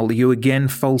trial, you again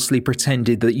falsely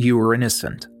pretended that you were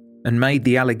innocent and made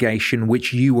the allegation,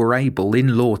 which you were able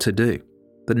in law to do,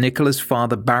 that Nicola's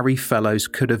father Barry Fellows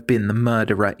could have been the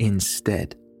murderer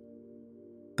instead.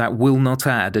 That will not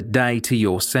add a day to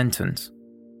your sentence,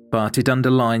 but it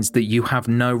underlines that you have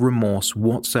no remorse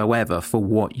whatsoever for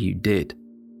what you did.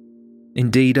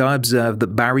 Indeed, I observed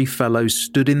that Barry Fellows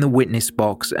stood in the witness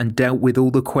box and dealt with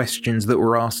all the questions that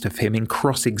were asked of him in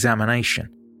cross-examination,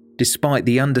 despite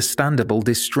the understandable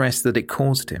distress that it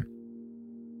caused him.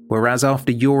 Whereas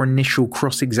after your initial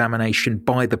cross-examination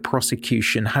by the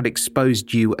prosecution had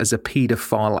exposed you as a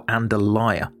paedophile and a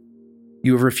liar,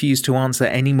 you have refused to answer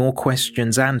any more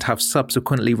questions and have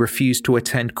subsequently refused to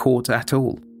attend court at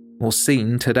all, or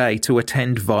seem today to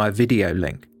attend via video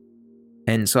link.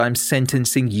 Hence, I am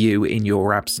sentencing you in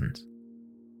your absence.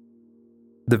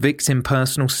 The victim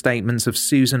personal statements of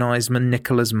Susan Eisman,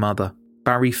 Nicola's mother,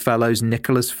 Barry Fellows,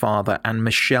 Nicola's father, and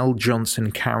Michelle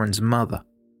Johnson, Karen's mother,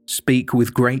 speak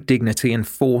with great dignity and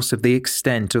force of the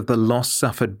extent of the loss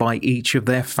suffered by each of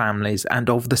their families and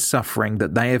of the suffering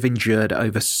that they have endured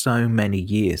over so many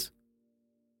years.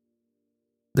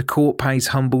 The court pays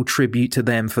humble tribute to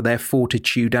them for their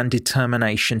fortitude and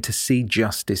determination to see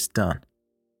justice done.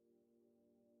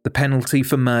 The penalty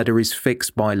for murder is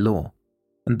fixed by law,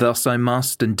 and thus I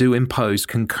must and do impose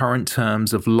concurrent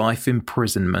terms of life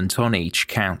imprisonment on each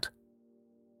count.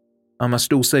 I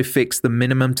must also fix the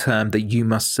minimum term that you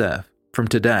must serve, from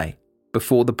today,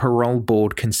 before the parole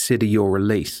board consider your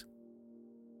release.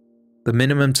 The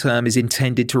minimum term is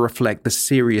intended to reflect the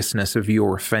seriousness of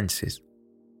your offences.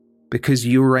 Because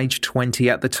you were aged 20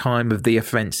 at the time of the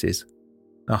offences,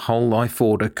 a whole life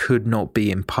order could not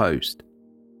be imposed.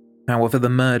 However, the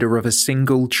murder of a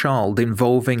single child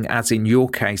involving, as in your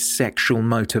case, sexual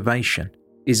motivation,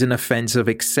 is an offence of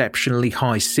exceptionally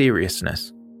high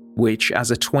seriousness, which,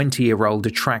 as a 20-year-old,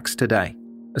 attracts today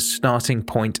a starting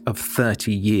point of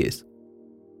 30 years.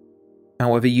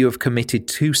 However, you have committed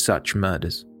 2 such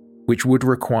murders, which would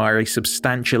require a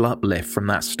substantial uplift from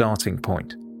that starting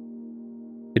point.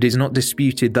 It is not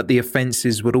disputed that the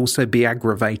offences would also be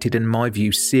aggravated, in my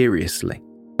view, seriously,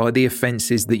 by the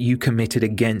offences that you committed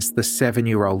against the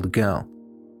 7-year-old girl.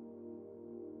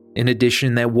 In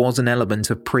addition, there was an element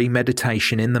of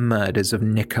premeditation in the murders of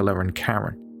Nicola and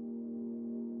Karen.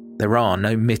 There are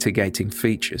no mitigating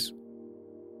features.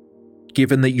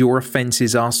 Given that your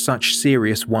offences are such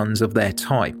serious ones of their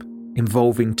type,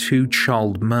 involving 2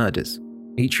 child murders,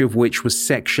 each of which was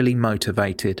sexually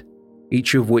motivated,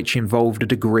 each of which involved a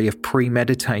degree of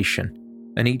premeditation,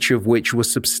 and each of which was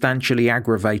substantially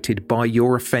aggravated by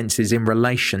your offences in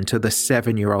relation to the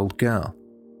 7-year-old girl,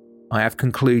 I have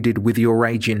concluded, with your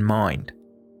age in mind,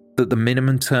 that the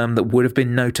minimum term that would have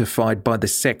been notified by the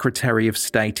Secretary of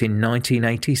State in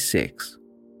 1986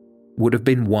 would have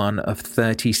been one of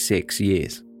 36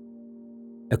 years.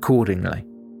 Accordingly,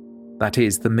 that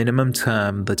is the minimum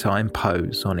term that I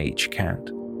impose on each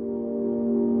count.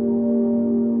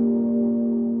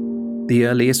 The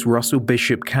earliest Russell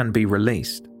Bishop can be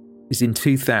released is in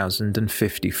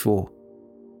 2054.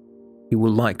 He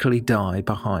will likely die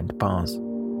behind bars.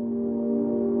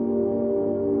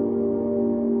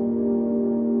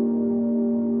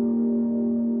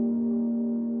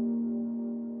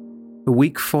 A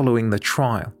week following the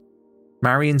trial,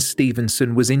 Marion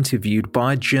Stevenson was interviewed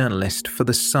by a journalist for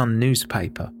the Sun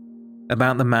newspaper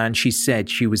about the man she said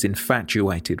she was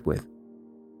infatuated with.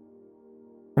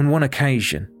 On one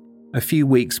occasion, a few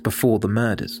weeks before the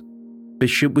murders,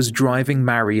 Bishop was driving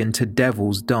Marion to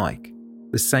Devil's Dyke,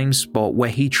 the same spot where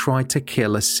he tried to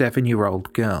kill a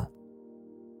 7-year-old girl.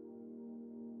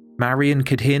 Marion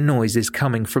could hear noises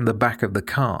coming from the back of the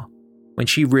car when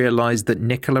she realised that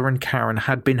Nicola and Karen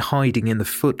had been hiding in the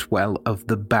footwell of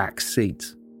the back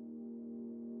seats.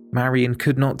 Marion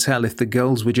could not tell if the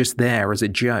girls were just there as a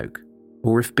joke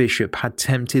or if Bishop had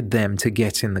tempted them to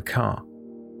get in the car.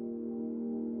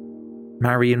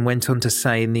 Marion went on to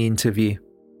say in the interview,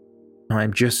 "I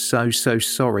am just so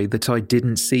sorry that I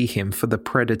didn't see him for the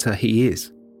predator he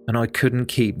is, and I couldn't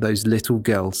keep those little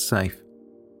girls safe.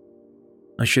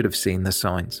 I should have seen the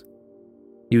signs.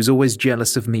 He was always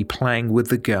jealous of me playing with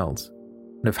the girls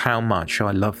and of how much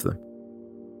I love them.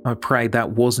 I pray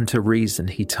that wasn't a reason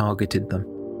he targeted them."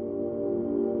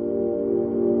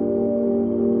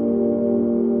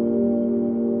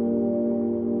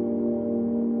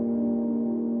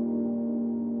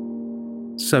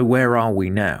 So where are we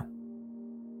now?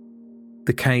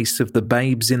 The case of the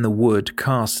babes in the wood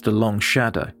cast a long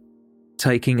shadow,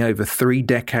 taking over 3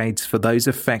 decades for those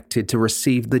affected to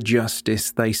receive the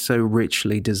justice they so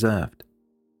richly deserved.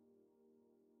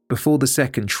 Before the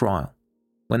second trial,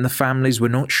 when the families were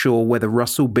not sure whether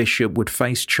Russell Bishop would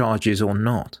face charges or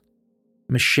not,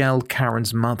 Michelle,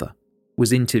 Karen's mother,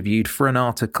 was interviewed for an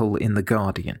article in The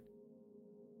Guardian.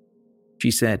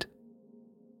 She said,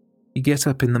 "You get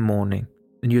up in the morning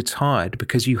and you're tired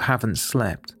because you haven't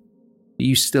slept, but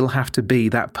you still have to be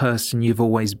that person you've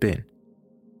always been.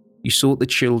 You sort the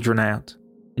children out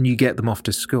and you get them off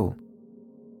to school.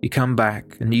 You come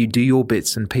back and you do your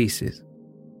bits and pieces.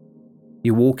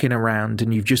 You're walking around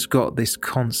and you've just got this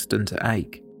constant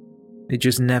ache. It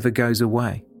just never goes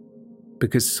away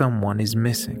because someone is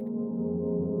missing."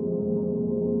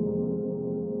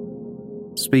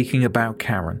 Speaking about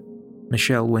Karen,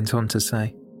 Michelle went on to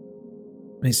say,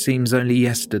 "It seems only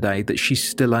yesterday that she's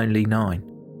still only 9.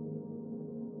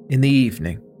 In the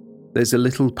evening, there's a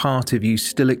little part of you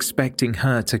still expecting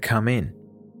her to come in,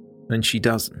 and she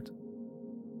doesn't.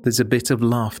 There's a bit of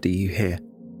laughter you hear,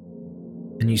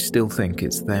 and you still think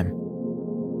it's them."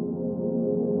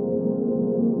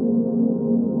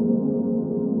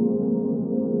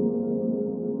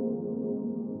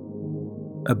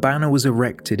 A banner was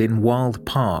erected in Wild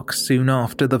Park soon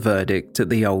after the verdict at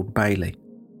the Old Bailey.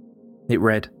 It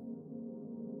read,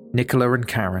 Nicola and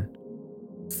Karen,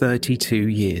 32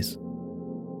 years.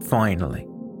 Finally,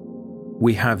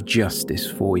 we have justice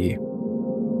for you.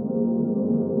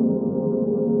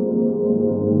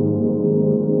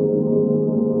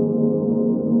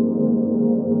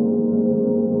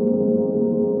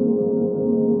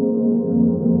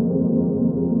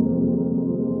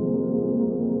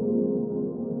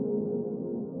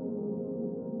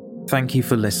 Thank you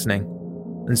for listening,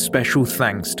 and special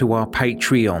thanks to our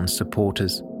Patreon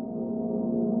supporters.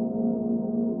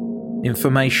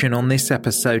 Information on this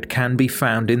episode can be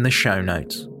found in the show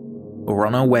notes or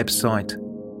on our website,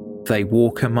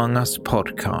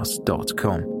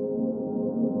 theywalkamonguspodcast.com.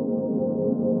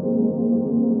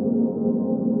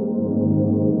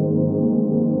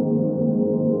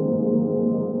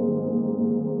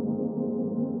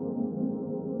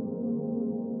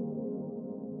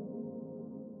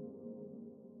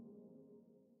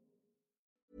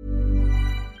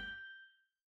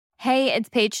 Hey, it's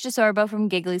Paige DeSorbo from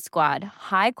Giggly Squad.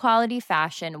 High quality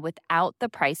fashion without the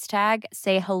price tag.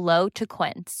 Say hello to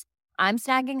Quince. I'm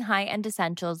snagging high-end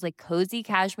essentials like cozy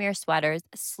cashmere sweaters,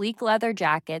 sleek leather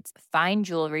jackets, fine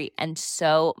jewelry, and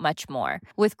so much more.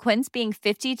 With Quince being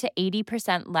 50 to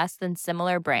 80% less than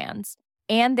similar brands.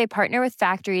 And they partner with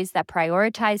factories that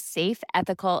prioritize safe,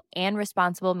 ethical, and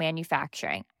responsible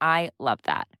manufacturing. I love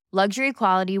that. Luxury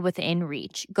quality within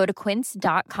reach. Go to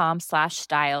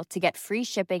quince.com/style to get free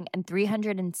shipping and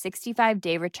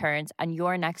 365-day returns on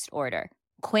your next order.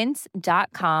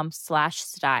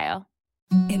 Quince.com/style.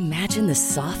 Imagine the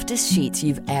softest sheets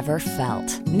you've ever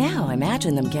felt. Now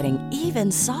imagine them getting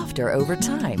even softer over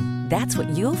time. That's what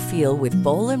you'll feel with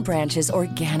Boll & Branch's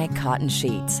organic cotton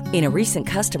sheets. In a recent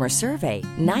customer survey,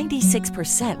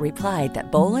 96% replied that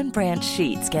Boll & Branch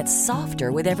sheets get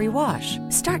softer with every wash.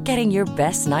 Start getting your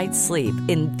best night's sleep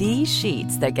in these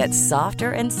sheets that get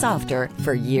softer and softer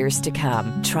for years to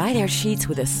come. Try their sheets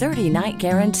with a 30-night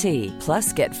guarantee.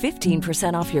 Plus, get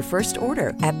 15% off your first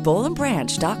order at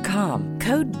bollandbranch.com.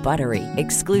 Code BUTTERY.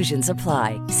 Exclusions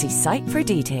apply. See site for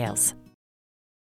details.